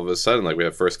 and all of a sudden, like, we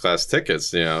have first class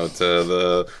tickets, you know,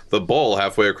 to the bowl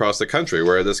halfway across the country.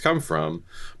 Where did this come from?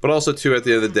 But also too, at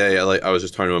the end of the day, I was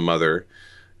just talking to a mother.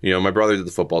 You know, my brother did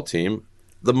the football team.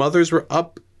 The mothers were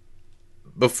up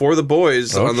before the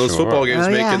boys on those football games,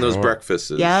 making those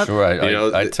breakfasts. Yep. Sure,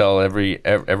 I tell every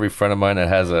friend of mine that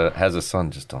has a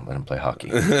son, just don't let him play hockey.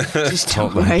 Just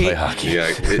don't let him play hockey.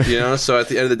 Yeah, so at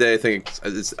the end of the day, I think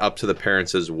it's up to the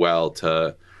parents as well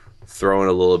to throw in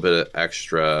a little bit of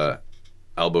extra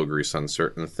elbow grease on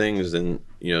certain things, and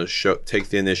take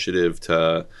the initiative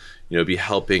to be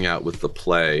helping out with the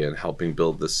play and helping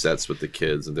build the sets with the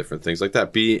kids and different things like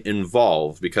that. Be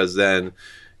involved, because then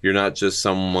you're not just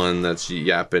someone that's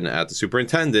yapping at the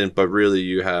superintendent, but really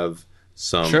you have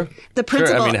some. The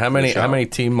principal. I mean, how many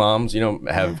team moms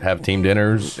have team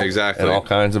dinners, exactly, and all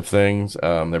kinds of things.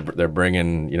 They're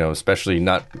bringing, especially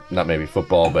not maybe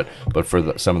football, but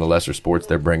for some of the lesser sports,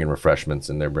 they're bringing refreshments,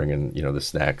 and they're bringing the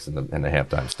snacks and the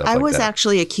halftime stuff. I like was that.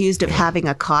 actually accused of having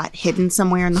a cot hidden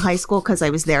somewhere in the high school because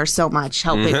I was there so much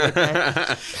helping with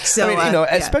it. So I mean,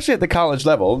 especially at the college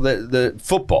level, the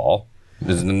football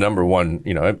is the number one,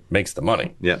 it makes the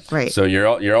money. Yeah. Right. So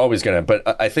you're always going to,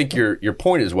 but I think your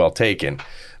point is well taken.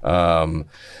 And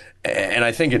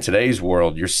I think in today's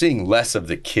world, you're seeing less of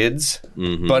the kids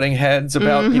butting heads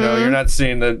about, you're not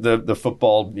seeing the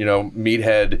football,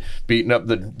 meathead beating up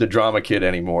the drama kid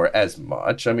anymore as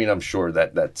much. I mean, I'm sure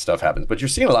that stuff happens, but you're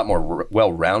seeing a lot more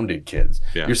well-rounded kids.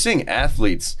 Yeah. You're seeing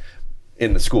athletes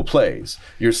in the school plays.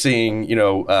 You're seeing,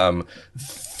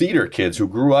 theater kids who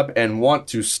grew up and want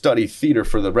to study theater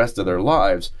for the rest of their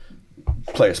lives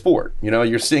play a sport.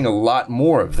 You're seeing a lot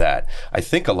more of that. I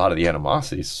think a lot of the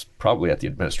animosity is probably at the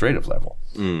administrative level,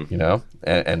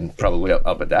 and probably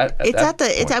up at that.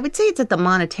 I would say it's at the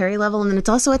monetary level, and then it's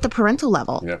also at the parental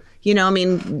level. Yeah. I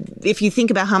mean, if you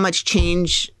think about how much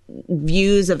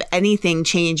views of anything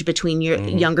change between your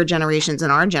younger generations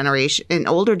and our generation and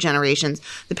older generations,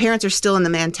 the parents are still in the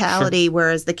mentality,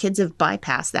 whereas the kids have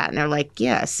bypassed that, and they're like,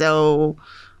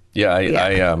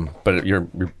 but your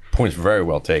point's very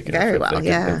well taken.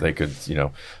 If they could,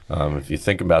 if you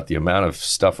think about the amount of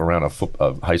stuff around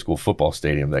a high school football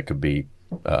stadium that could be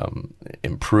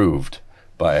improved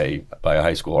by a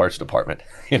high school arts department,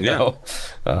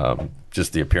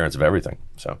 just the appearance of everything.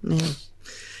 So. Yeah.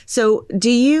 So do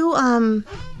you,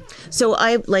 so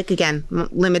I again,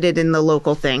 limited in the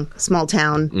local thing, small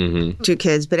town, 2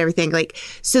 kids, but everything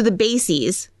so the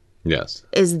Bases. Yes.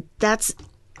 That's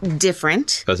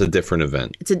different. That's a different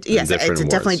event. It's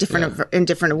definitely different in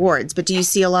different awards. But do you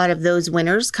see a lot of those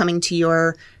winners coming to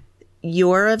your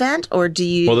event, or do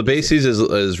you? Well, the Bases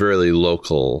is really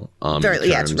local.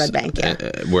 It's Red Bank. Yeah.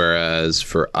 Whereas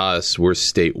for us, we're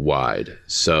statewide,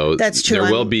 so that's true.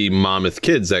 There will be Monmouth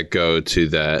kids that go to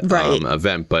that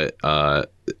event, but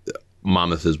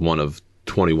Monmouth is one of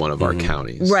 21 of our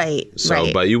counties. Right.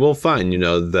 So, but you will find,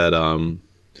 that.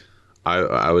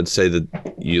 I would say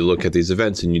that you look at these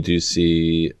events and you do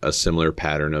see a similar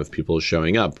pattern of people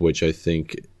showing up, which I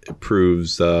think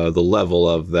proves the level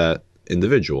of that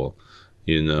individual.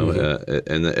 And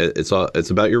it's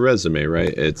about your resume,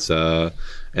 right?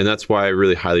 And that's why I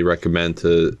really highly recommend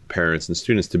to parents and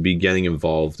students to be getting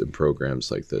involved in programs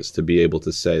like this, to be able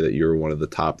to say that you're one of the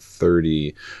top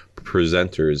 30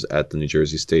 presenters at the New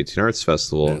Jersey State Teen Arts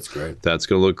Festival. That's great. That's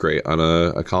going to look great on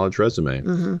a college resume,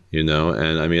 And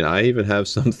I mean, I even have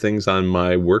some things on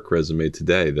my work resume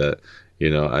today that,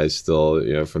 I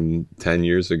still, from 10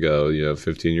 years ago,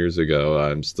 15 years ago,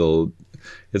 I'm still.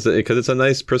 Because it's a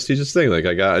nice, prestigious thing. I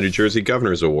got a New Jersey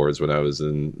Governor's Awards when I was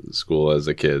in school as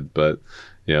a kid, but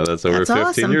that's over 15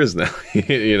 awesome. Years now.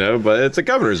 But it's a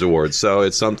Governor's Award, so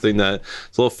it's something that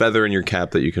it's a little feather in your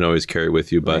cap that you can always carry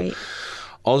with you. But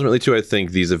ultimately, too, I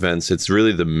think these events, it's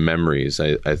really the memories.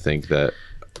 I think that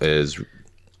is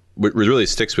what really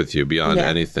sticks with you beyond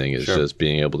anything. Is just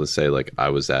being able to say, I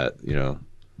was at the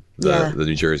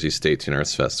New Jersey State Teen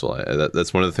Arts Festival.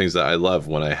 That's one of the things that I love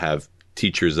when I have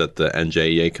teachers at the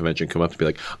NJEA convention come up to be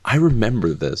like, I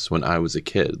remember this when I was a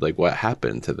kid. What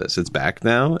happened to this? It's back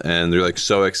now, and they're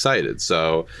so excited.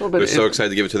 So they're so excited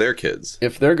to give it to their kids.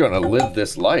 If they're going to live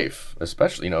this life,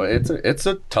 especially, it's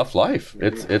a tough life.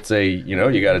 It's a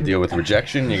you got to deal with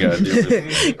rejection. You got to deal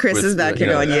with Chris is back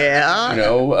here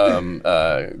going,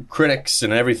 critics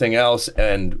and everything else,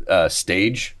 and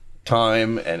stage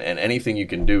time and anything you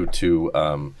can do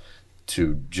to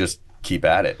just keep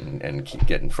at it and keep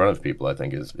get in front of people, I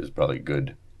think is probably a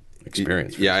good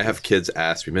experience. Yeah, I have kids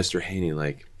ask me, Mr. Haney,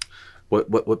 like,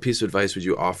 what piece of advice would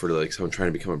you offer to like someone trying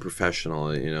to become a professional?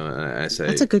 And I say,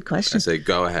 that's a good question. I say,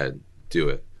 go ahead, do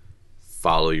it,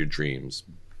 follow your dreams,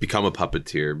 become a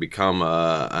puppeteer, become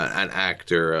an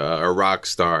actor, a rock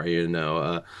star.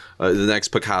 The next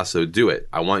Picasso. Do it.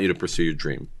 I want you to pursue your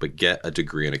dream, but get a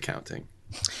degree in accounting.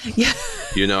 Yeah,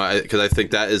 because I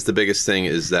think that is the biggest thing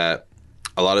is that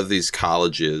a lot of these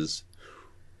colleges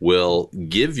will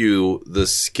give you the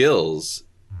skills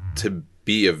to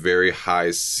be a very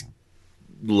high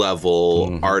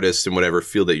level artist in whatever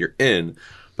field that you're in,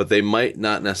 but they might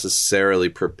not necessarily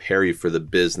prepare you for the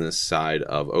business side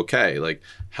of, okay, like,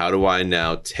 how do I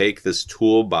now take this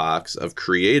toolbox of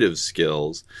creative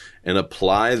skills and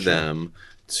apply them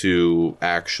to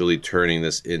actually turning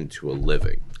this into a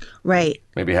living? Right.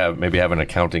 Maybe have an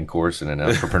accounting course and an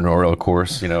entrepreneurial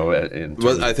course,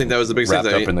 Well, I think that was the biggest thing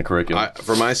wrapped up in the curriculum.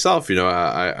 For myself,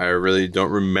 I really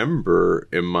don't remember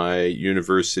in my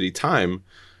university time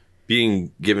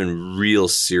being given real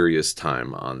serious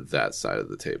time on that side of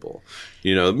the table.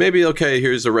 Maybe, okay,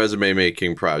 here's a resume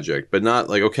making project, but not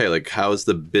like, okay, like how's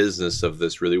the business of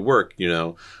this really work?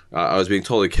 I was being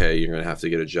told, okay, you're going to have to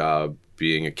get a job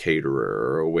being a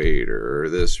caterer or a waiter or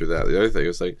this or that. The other thing,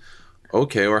 it's like,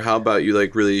 okay, or how about you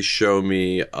like really show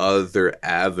me other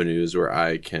avenues where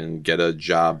I can get a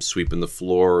job sweeping the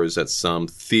floors at some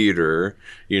theater,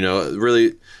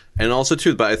 really. And also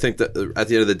too, but I think that at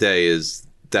the end of the day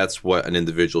that's what an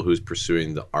individual who's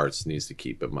pursuing the arts needs to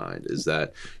keep in mind, is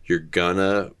that you're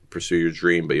gonna pursue your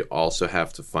dream, but you also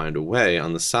have to find a way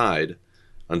on the side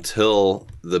until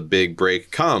the big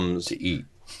break comes to eat,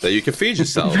 that you can feed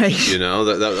yourself. Right.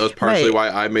 That was partially why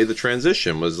I made the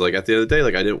transition, was like at the end of the day,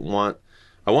 like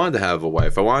I wanted to have a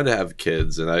wife, I wanted to have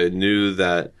kids, and I knew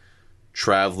that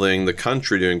traveling the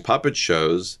country doing puppet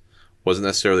shows wasn't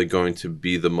necessarily going to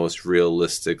be the most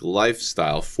realistic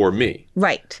lifestyle for me.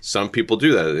 Right. Some people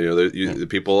do that.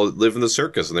 People live in the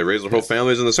circus and they raise their whole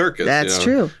families in the circus. That's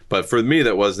true. But for me,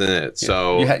 that wasn't it. Yeah.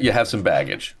 So you have some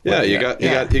baggage. Yeah, you got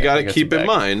to keep in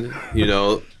mind.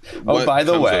 By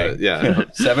the way,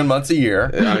 7 months a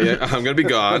year. I'm going to be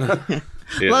gone.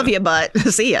 Love you, but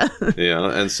see ya.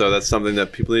 And so that's something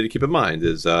that people need to keep in mind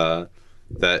is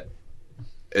that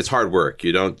it's hard work.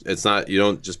 You don't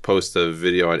just post a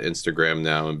video on Instagram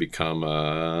now and become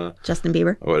Justin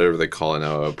Bieber, whatever they call it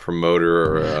now, a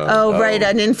promoter or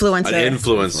an influencer. An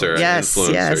influencer. Yes.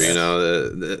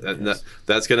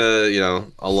 That's gonna,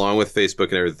 along with Facebook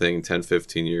and everything, 10,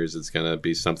 15 years, it's gonna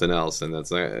be something else, and that's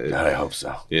not. God, I hope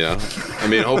so. I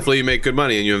mean, hopefully you make good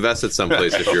money and you invest it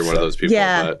someplace if you're one of those people.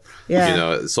 Yeah.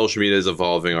 But social media is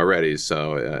evolving already,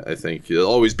 so I think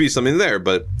there'll always be something there,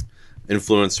 but.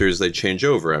 Influencers, they change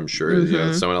over, I'm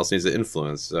sure. Someone else needs to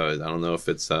influence. I don't know if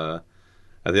it's at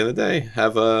the end of the day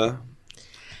have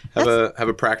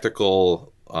a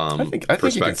practical I think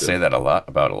perspective. You can say that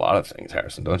about a lot of things,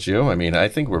 Harrison, don't you? I mean, I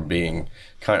think we're being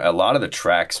a lot of the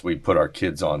tracks we put our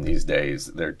kids on these days,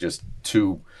 they're just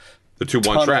too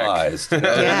one track.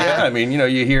 Yeah, I mean,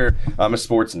 you hear, I'm a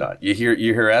sports nut. You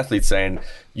hear athletes saying,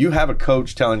 you have a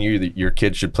coach telling you that your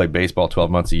kid should play baseball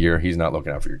 12 months a year. He's not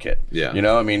looking out for your kid. Yeah.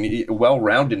 I mean,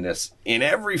 well-roundedness in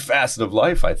every facet of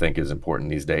life, I think, is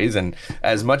important these days. And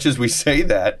as much as we say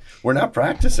that, we're not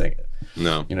practicing it.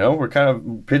 No. We're kind of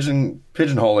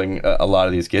pigeonholing a lot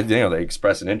of these kids. They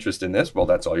express an interest in this. Well,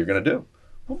 that's all you're going to do.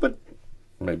 Well, but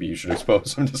maybe you should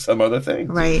expose them to some other thing.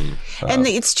 Right. And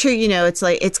it's true,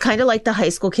 it's kind of like the high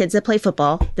school kids that play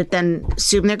football that then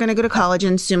assume they're going to go to college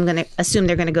and assume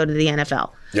they're going to go to the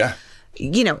NFL. Yeah.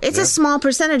 It's a small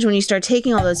percentage when you start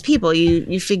taking all those people.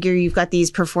 You figure you've got these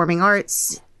performing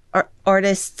artists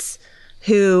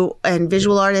and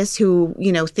visual artists who,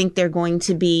 think they're going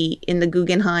to be in the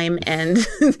Guggenheim and,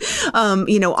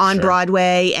 on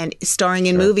Broadway and starring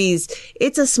in movies.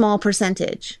 It's a small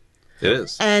percentage. It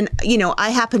is. And, I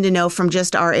happen to know from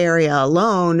just our area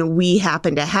alone, we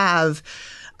happen to have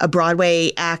a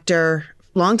Broadway actor,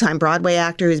 longtime Broadway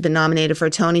actor who's been nominated for a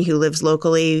Tony who lives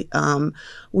locally.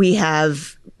 We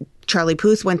have Charlie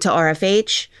Puth went to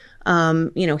RFH.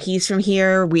 He's from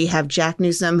here. We have Jack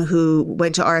Newsom who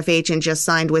went to RFH and just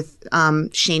signed with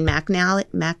Shane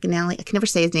McNally. I can never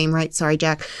say his name right. Sorry,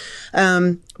 Jack.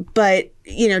 But,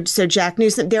 so Jack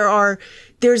Newsom,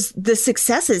 there's the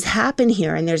successes happen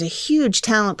here and there's a huge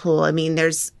talent pool. I mean,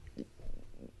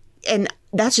 and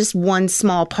that's just one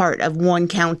small part of one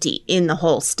county in the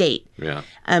whole state. Yeah.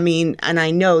 I mean, and I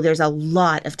know there's a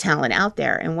lot of talent out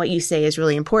there. And what you say is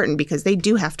really important because they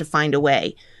do have to find a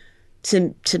way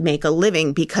to make a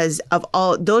living because of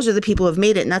all those are the people who have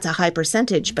made it, and that's a high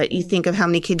percentage. But you think of how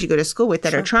many kids you go to school with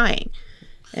that are trying.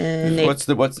 And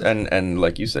and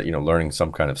like you said, learning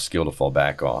some kind of skill to fall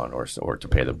back on, or to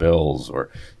pay the bills, or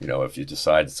if you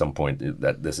decide at some point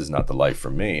that this is not the life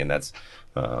for me, and that's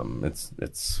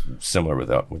it's similar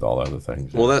with all other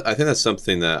things. Well, I think that's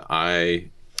something that I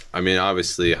mean,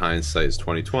 obviously hindsight is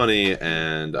 20/20,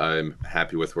 and I'm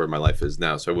happy with where my life is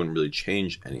now, so I wouldn't really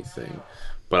change anything.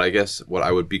 But I guess what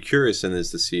I would be curious in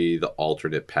is to see the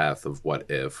alternate path of what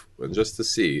if, and just to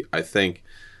see. I think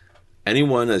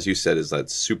anyone, as you said, is that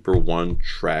super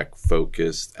one-track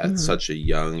focused at such a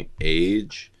young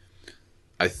age.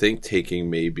 I think taking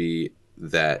maybe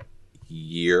that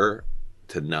year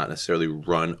to not necessarily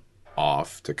run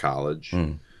off to college,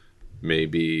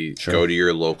 maybe go to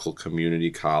your local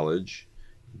community college,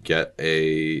 get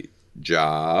a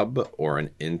job or an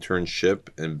internship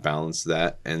and balance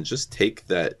that, and just take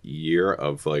that year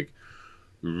of like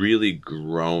really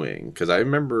growing. Because I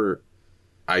remember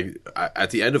I at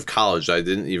the end of college, I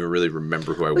didn't even really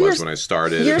remember who I was when I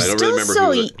started. You're I don't still really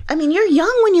remember I mean, you're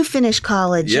young when you finish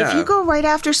college. Yeah. If you go right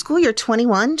after school, you're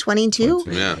 21, 22.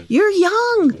 Yeah. You're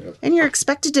young, and you're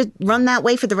expected to run that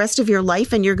way for the rest of your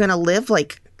life, and you're going to live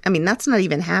like, I mean, that's not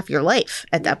even half your life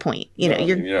at that point. You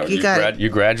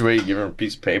graduate, you give them a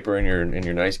piece of paper in your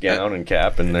nice gown and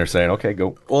cap, and they're saying, "Okay,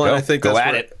 go." Well, go, I think go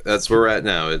at it. That's where we're at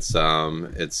now. I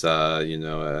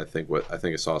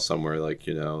think I saw somewhere like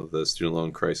the student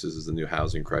loan crisis is the new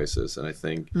housing crisis, and I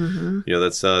think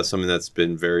that's something that's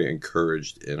been very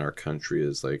encouraged in our country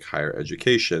is like higher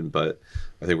education, but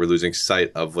I think we're losing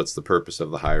sight of what's the purpose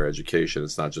of the higher education.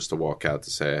 It's not just to walk out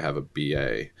to say I have a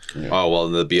BA. Yeah. Oh, well,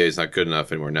 the BA is not good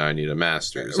enough anymore. Now I need a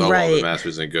master's. Oh, well, the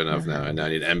master's isn't good enough now. And now I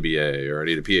need an MBA or I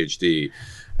need a PhD.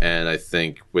 And I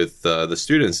think with the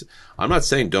students, I'm not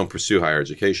saying don't pursue higher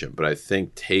education, but I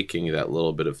think taking that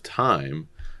little bit of time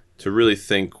to really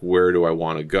think, where do I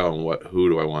want to go and who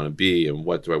do I want to be and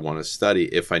what do I want to study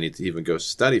if I need to even go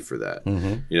study for that.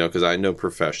 Because I know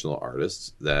professional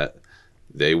artists that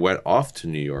they went off to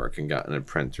New York and got an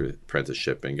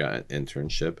apprenticeship and got an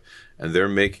internship, and they're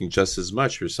making just as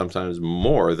much or sometimes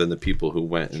more than the people who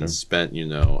went and spent,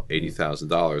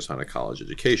 $80,000 on a college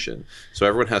education. So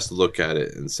everyone has to look at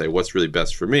it and say, what's really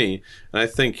best for me? And I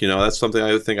think, that's something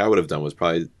I think I would have done was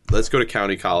probably, let's go to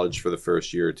county college for the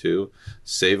first year or two,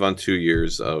 save on 2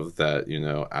 years of that,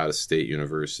 out-of-state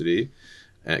university.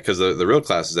 Because the real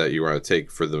classes that you want to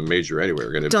take for the major anyway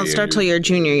are going to don't start till your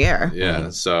junior year. Yeah,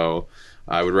 so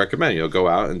I would recommend, go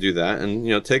out and do that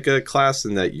and, take a class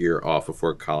in that year off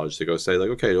before college to go say like,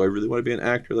 okay, do I really want to be an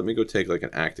actor? Let me go take like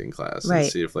an acting class and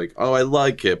see if like, oh, I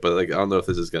like it, but like, I don't know if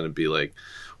this is going to be like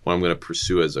what I'm going to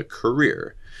pursue as a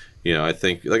career. I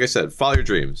think, like I said, follow your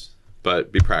dreams,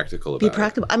 but be practical about it. Be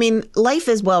practical. I mean, life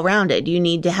is well-rounded. You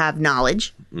need to have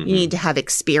knowledge. You need to have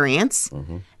experience.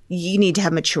 You need to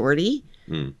have maturity.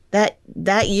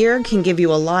 That year can give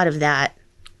you a lot of that.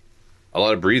 A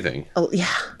lot of breathing. Oh, yeah.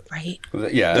 Right.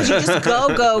 Yeah. You just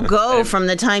go from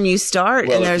the time you start,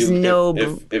 and there's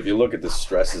If you look at the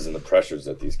stresses and the pressures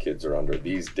that these kids are under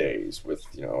these days, with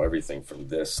everything from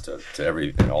this to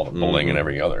everything, all the bullying and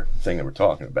every other thing that we're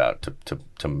talking about,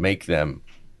 to make them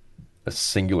a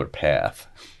singular path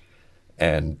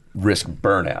and risk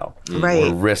burnout,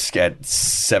 or risk at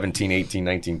 17, 18,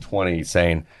 19, 20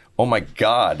 saying, oh my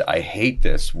God, I hate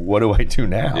this. What do I do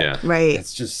now? Yeah. Right.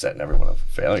 It's just setting everyone up for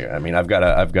failure. I mean, I've got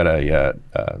a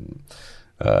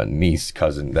niece,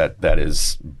 cousin that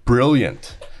is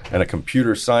brilliant and a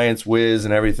computer science whiz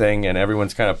and everything, and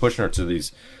everyone's kind of pushing her to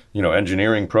these,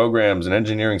 engineering programs and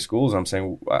engineering schools. I'm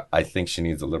saying, I think she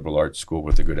needs a liberal arts school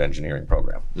with a good engineering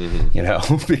program,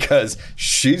 because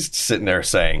she's sitting there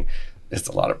saying, it's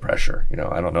a lot of pressure.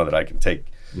 I don't know that I can take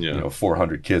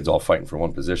 400 kids all fighting for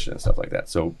one position and stuff like that.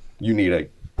 So you need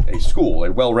a school,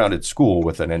 a well-rounded school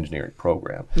with an engineering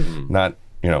program, not,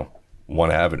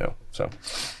 one avenue. So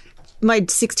my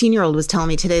 16-year-old was telling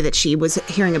me today that she was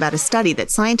hearing about a study that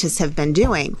scientists have been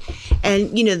doing. And,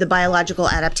 the biological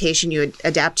adaptation, you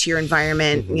adapt to your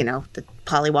environment, the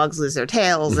pollywogs lose their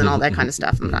tails and all that kind of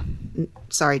stuff.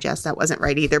 Sorry, Jess, that wasn't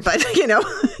right either. But,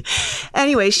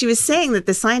 anyway, she was saying that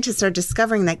the scientists are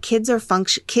discovering that kids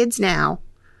now,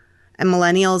 and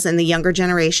millennials and the younger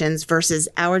generations versus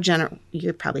our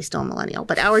you're probably still a millennial,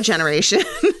 but our generation,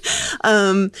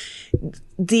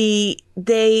 they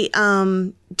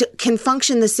can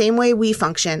function the same way we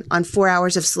function on 4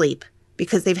 hours of sleep,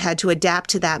 because they've had to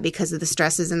adapt to that because of the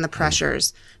stresses and the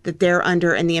pressures that they're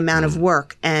under and the amount of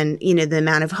work and, the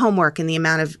amount of homework and the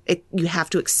amount of you have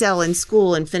to excel in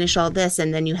school and finish all this.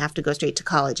 And then you have to go straight to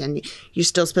college and you're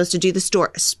still supposed to do the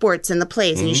sports and the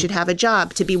plays and you should have a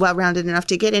job to be well-rounded enough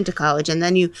to get into college. And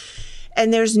then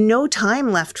and there's no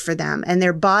time left for them and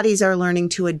their bodies are learning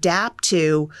to adapt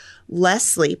to less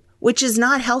sleep, which is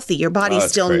not healthy. Your body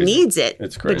still needs it,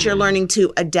 but you're learning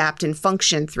to adapt and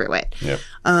function through it. Yep.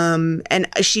 And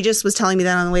she just was telling me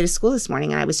that on the way to school this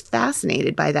morning, and I was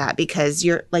fascinated by that because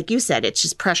like you said, it's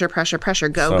just pressure,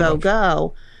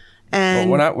 go. And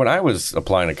when I was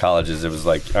applying to colleges, it was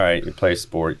like, all right, you play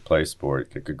sport,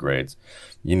 get good grades.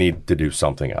 You need to do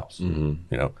something else.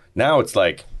 Now it's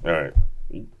like, all right,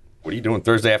 what are you doing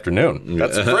Thursday afternoon?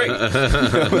 That's great.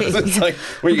 It's like,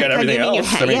 well, you got everything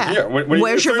else.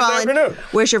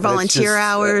 Where's your volunteer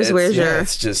hours?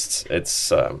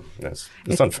 It's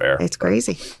unfair. It's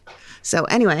crazy. So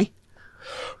anyway.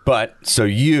 But so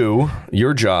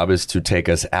your job is to take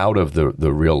us out of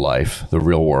the real life, the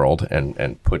real world,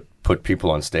 and put people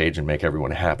on stage and make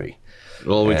everyone happy.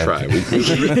 Well, we try. We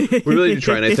really do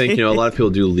try. And I think, a lot of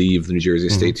people do leave the New Jersey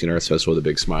State Teen Arts Festival with a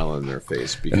big smile on their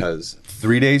face because...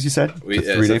 3 days, you said? It's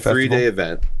a 3-day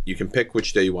event. You can pick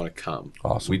which day you want to come.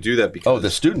 Awesome. We do that because... Oh, the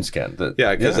students can.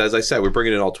 Because as I said, we're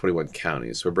bringing in all 21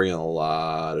 counties. So we're bringing a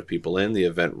lot of people in. The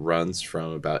event runs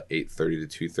from about 8:30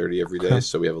 to 2:30 every day.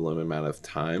 So we have a limited amount of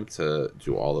time to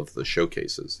do all of the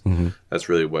showcases. That's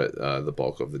really what the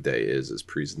bulk of the day is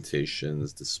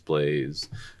presentations, displays,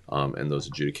 and those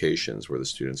adjudications where the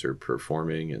students are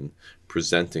performing and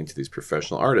presenting to these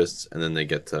professional artists, and then they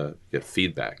get to get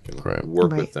feedback and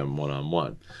work with them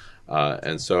one-on-one.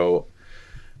 And so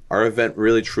our event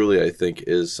really, truly, I think,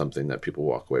 is something that people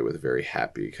walk away with very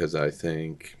happy because I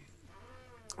think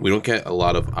we don't get a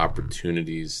lot of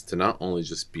opportunities to not only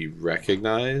just be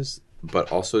recognized, but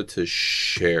also to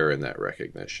share in that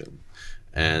recognition.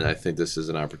 And I think this is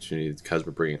an opportunity because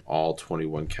we're bringing all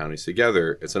 21 counties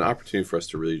together. It's an opportunity for us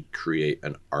to really create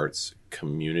an arts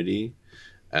community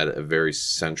at a very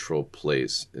central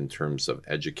place in terms of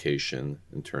education,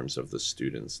 in terms of the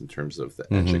students, in terms of the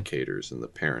educators and the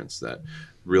parents, that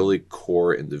really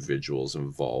core individuals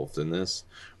involved in this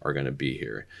are going to be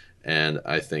here. And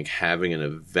I think having an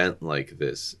event like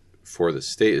this for the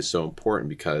state is so important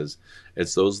because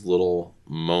it's those little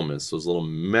moments, those little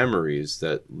memories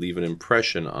that leave an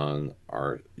impression on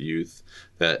our youth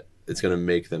that it's going to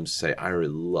make them say, I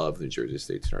really love New Jersey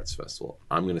State Teen Arts Festival.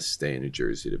 I'm going to stay in New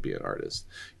Jersey to be an artist.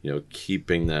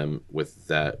 Keeping them with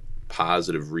that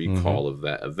positive recall of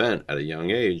that event at a young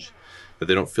age, that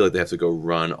they don't feel like they have to go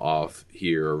run off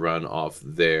here or run off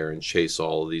there and chase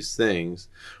all of these things,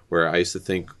 where I used to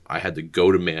think I had to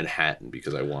go to Manhattan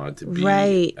because I wanted to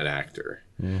be an actor.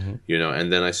 And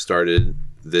then I started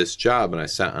this job and I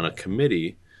sat on a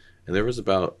committee, and there was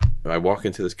I walk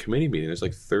into this committee meeting, there's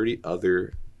like 30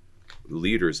 other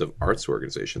leaders of arts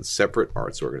organizations, separate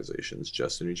arts organizations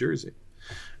just in New Jersey.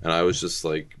 And I was just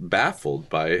like baffled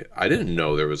by, I didn't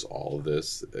know there was all of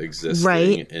this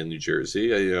existing in New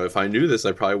Jersey. If I knew this,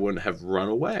 I probably wouldn't have run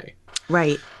away.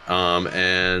 Right.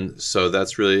 And so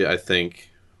that's really, I think,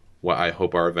 what I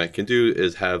hope our event can do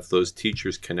is have those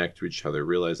teachers connect to each other,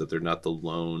 realize that they're not the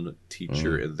lone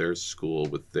teacher in their school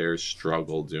with their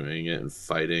struggle doing it and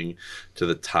fighting to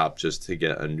the top just to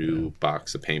get a new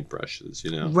box of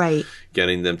paintbrushes, Right.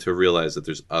 Getting them to realize that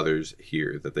there's others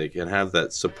here, that they can have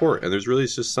that support. And there's really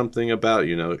just something about,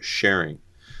 sharing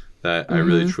that I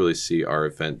really truly see our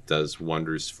event does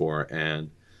wonders for.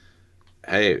 And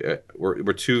hey,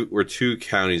 we're two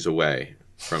counties away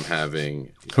from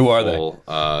having full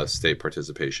state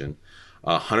participation.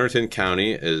 Hunterdon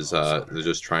County is they're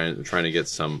just trying to get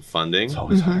some funding. It's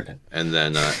always hard. And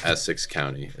then Essex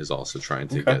County is also trying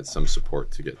to get some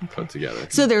support to get put together.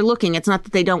 So they're looking. It's not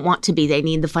that they don't want to be. They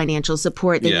need the financial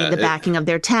support. They need the backing of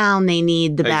their town. They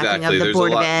need the backing of the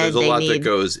Board of Ed. There's a lot that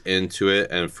goes into it,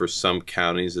 and for some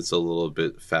counties it's a little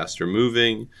bit faster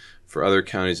moving. For other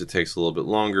counties, it takes a little bit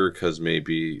longer because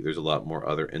maybe there's a lot more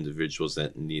other individuals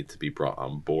that need to be brought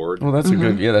on board. Well, that's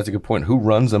that's a good point. Who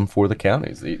runs them for the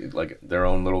counties? Like their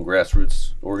own little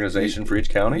grassroots organization for each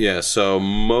county? Yeah, so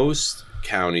most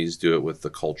counties do it with the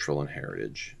cultural and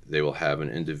heritage. They will have an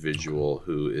individual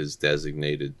who is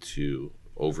designated to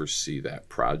oversee that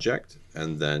project,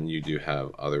 and then you do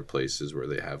have other places where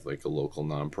they have like a local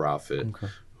nonprofit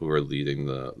who are leading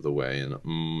the way, and a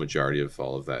majority of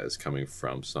all of that is coming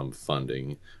from some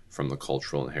funding from the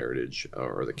cultural and heritage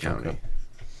or the county.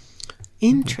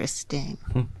 Interesting.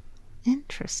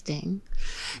 Interesting.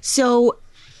 So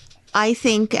I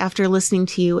think after listening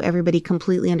to you, everybody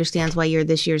completely understands why you're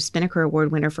this year's Spinnaker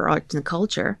Award winner for Arts and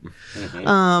Culture.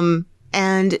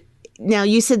 And now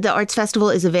you said the Arts Festival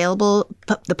is available.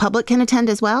 The public can attend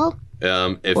as well?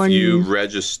 If you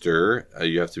register,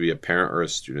 you have to be a parent or a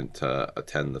student to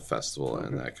attend the festival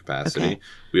in that capacity. Okay.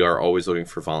 We are always looking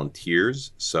for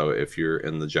volunteers. So if you're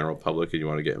in the general public and you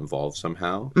want to get involved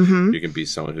somehow, you can be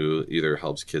someone who either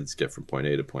helps kids get from point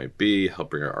A to point B, help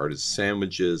bring our artists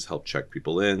sandwiches, help check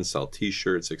people in, sell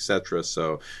T-shirts, etc.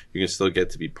 So you can still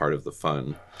get to be part of the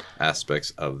fun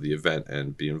aspects of the event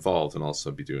and be involved and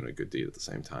also be doing a good deed at the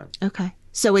same time. Okay.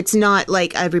 So it's not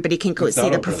like everybody can go see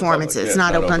the performances. It's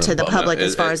not open to the public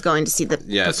as far as going to see the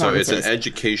performances. So it's an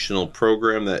educational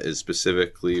program that is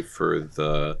specifically for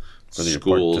the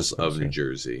schools of New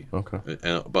Jersey. Okay.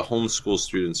 But homeschool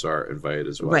students are invited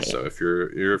as well. Right. So if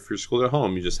you're schooled at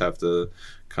home, you just have to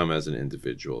come as an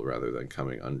individual rather than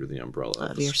coming under the umbrella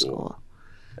of the your school.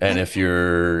 And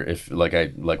if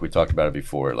like we talked about it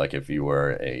before, like if you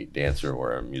were a dancer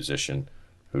or a musician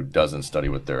who doesn't study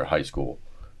with their high school,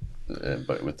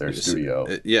 but with their studio.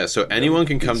 So anyone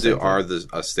can come to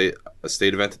a state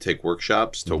event to take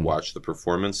workshops, to watch the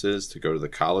performances, to go to the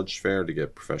college fair, to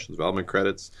get professional development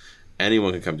credits.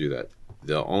 Anyone can come do that.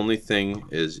 The only thing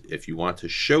is if you want to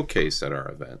showcase at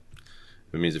our event,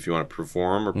 it means if you want to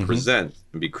perform or present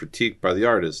and be critiqued by the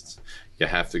artists, you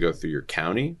have to go through your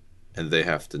county and they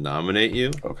have to nominate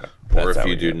you. Okay. Or if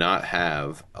you do not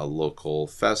have a local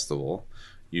festival,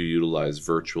 you utilize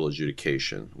virtual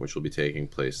adjudication, which will be taking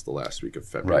place the last week of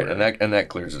February. Right, and that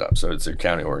clears it up. So it's a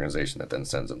county organization that then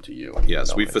sends them to you.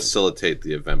 Yes, we facilitate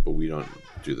the event, but we don't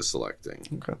do the selecting.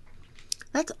 Okay.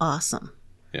 That's awesome.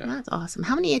 Yeah. That's awesome.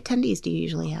 How many attendees do you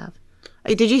usually have?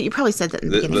 Did you probably said that in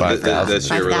the beginning. 5,000. This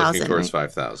year we're looking 5,000, towards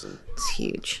right? 5,000. It's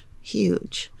huge.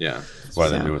 Huge. Yeah. That's why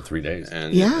they do it 3 days.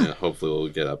 And, Yeah. and hopefully we'll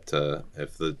get up to,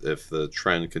 if the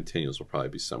trend continues, we'll probably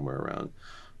be somewhere around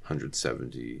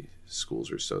 170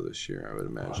 schools or so this year, I would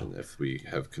imagine, if we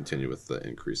have continued with the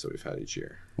increase that we've had each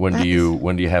year. When do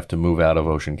you have to move out of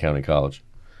Ocean County College?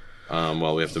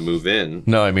 Well, we have to move in.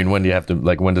 No, I mean, when do you have to,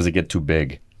 like, when does it get too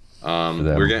big?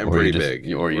 We're getting pretty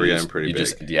big. We're getting pretty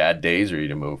big. Do you add days or do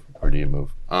you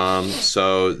move?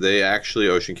 So they actually,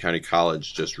 Ocean County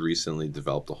College just recently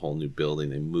developed a whole new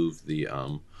building. They moved the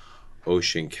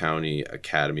Ocean County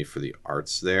Academy for the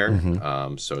Arts there.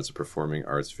 So it's a performing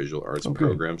arts, visual arts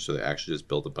program. So they actually just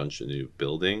built a bunch of new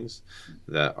buildings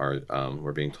that are,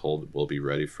 we're being told, will be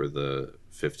ready for the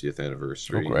 50th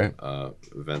anniversary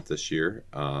event this year.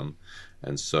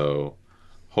 And so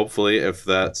hopefully if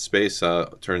that space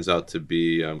turns out to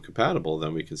be compatible,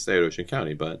 then we can stay at Ocean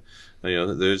County. But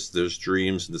there's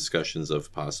dreams and discussions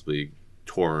of possibly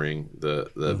touring the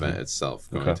event itself,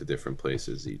 going to different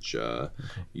places each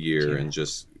year and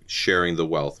just sharing the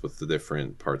wealth with the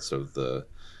different parts of the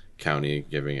county,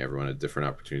 giving everyone a different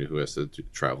opportunity who has to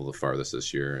travel the farthest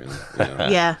this year and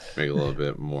make a little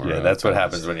bit more. Yeah, that's what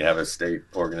happens when you have a state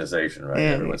organization, right?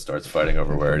 Everyone starts fighting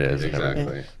over where it is.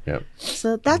 Exactly. Yep.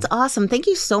 So that's awesome. Thank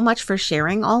you so much for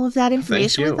sharing all of that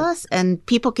information with us. And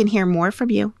people can hear more from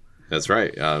you. That's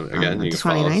right. Again, you can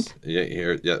follow us.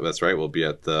 29th? Yeah, that's right. We'll be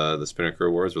at the Spinnaker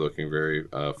Awards. We're looking very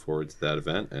forward to that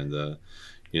event. And,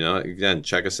 again,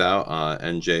 check us out on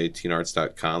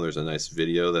njteenarts.com. There's a nice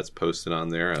video that's posted on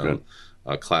there.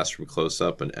 Classroom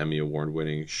Close-Up, an Emmy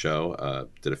Award-winning show,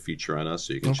 did a feature on us,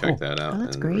 so you can check that out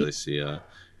and really see,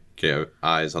 get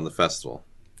eyes on the festival.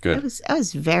 Good. That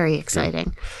was very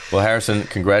exciting. Well, Harrison,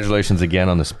 congratulations again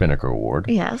on the Spinnaker Award.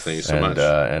 Yes. Thank you so much.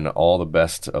 And all the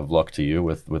best of luck to you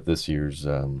with this year's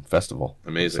festival.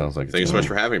 Amazing. Sounds like Thank you so much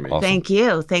for having me. Awesome. Thank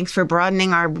you. Thanks for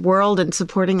broadening our world and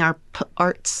supporting our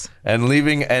arts. And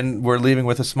we're leaving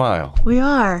with a smile. We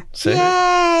are. See?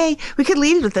 Yay! We could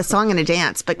lead with a song and a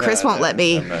dance, but Chris won't let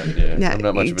me. I'm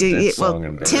not much of a dance song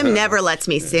and dance. Tim never lets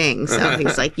me sing, so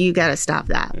he's like, you got to stop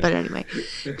that. But anyway,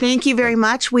 thank you very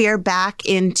much. We are back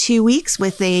in 2 weeks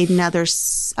with another,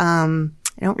 I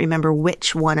don't remember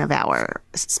which one of our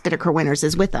Spinnaker winners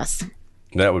is with us.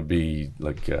 That would be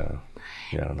like, I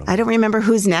don't know. I don't remember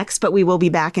who's next, but we will be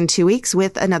back in 2 weeks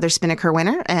with another Spinnaker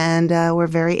winner, and we're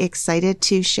very excited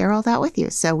to share all that with you.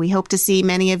 So we hope to see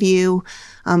many of you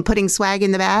putting swag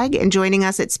in the bag and joining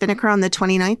us at Spinnaker on the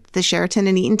 29th, the Sheraton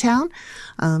in Eatontown.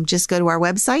 Just go to our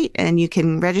website and you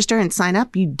can register and sign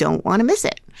up. You don't want to miss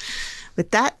it.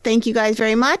 With that, thank you guys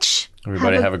very much.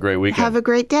 Everybody have a great weekend. Have a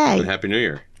great day. And Happy New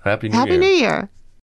Year. Happy New Happy Year. New Year.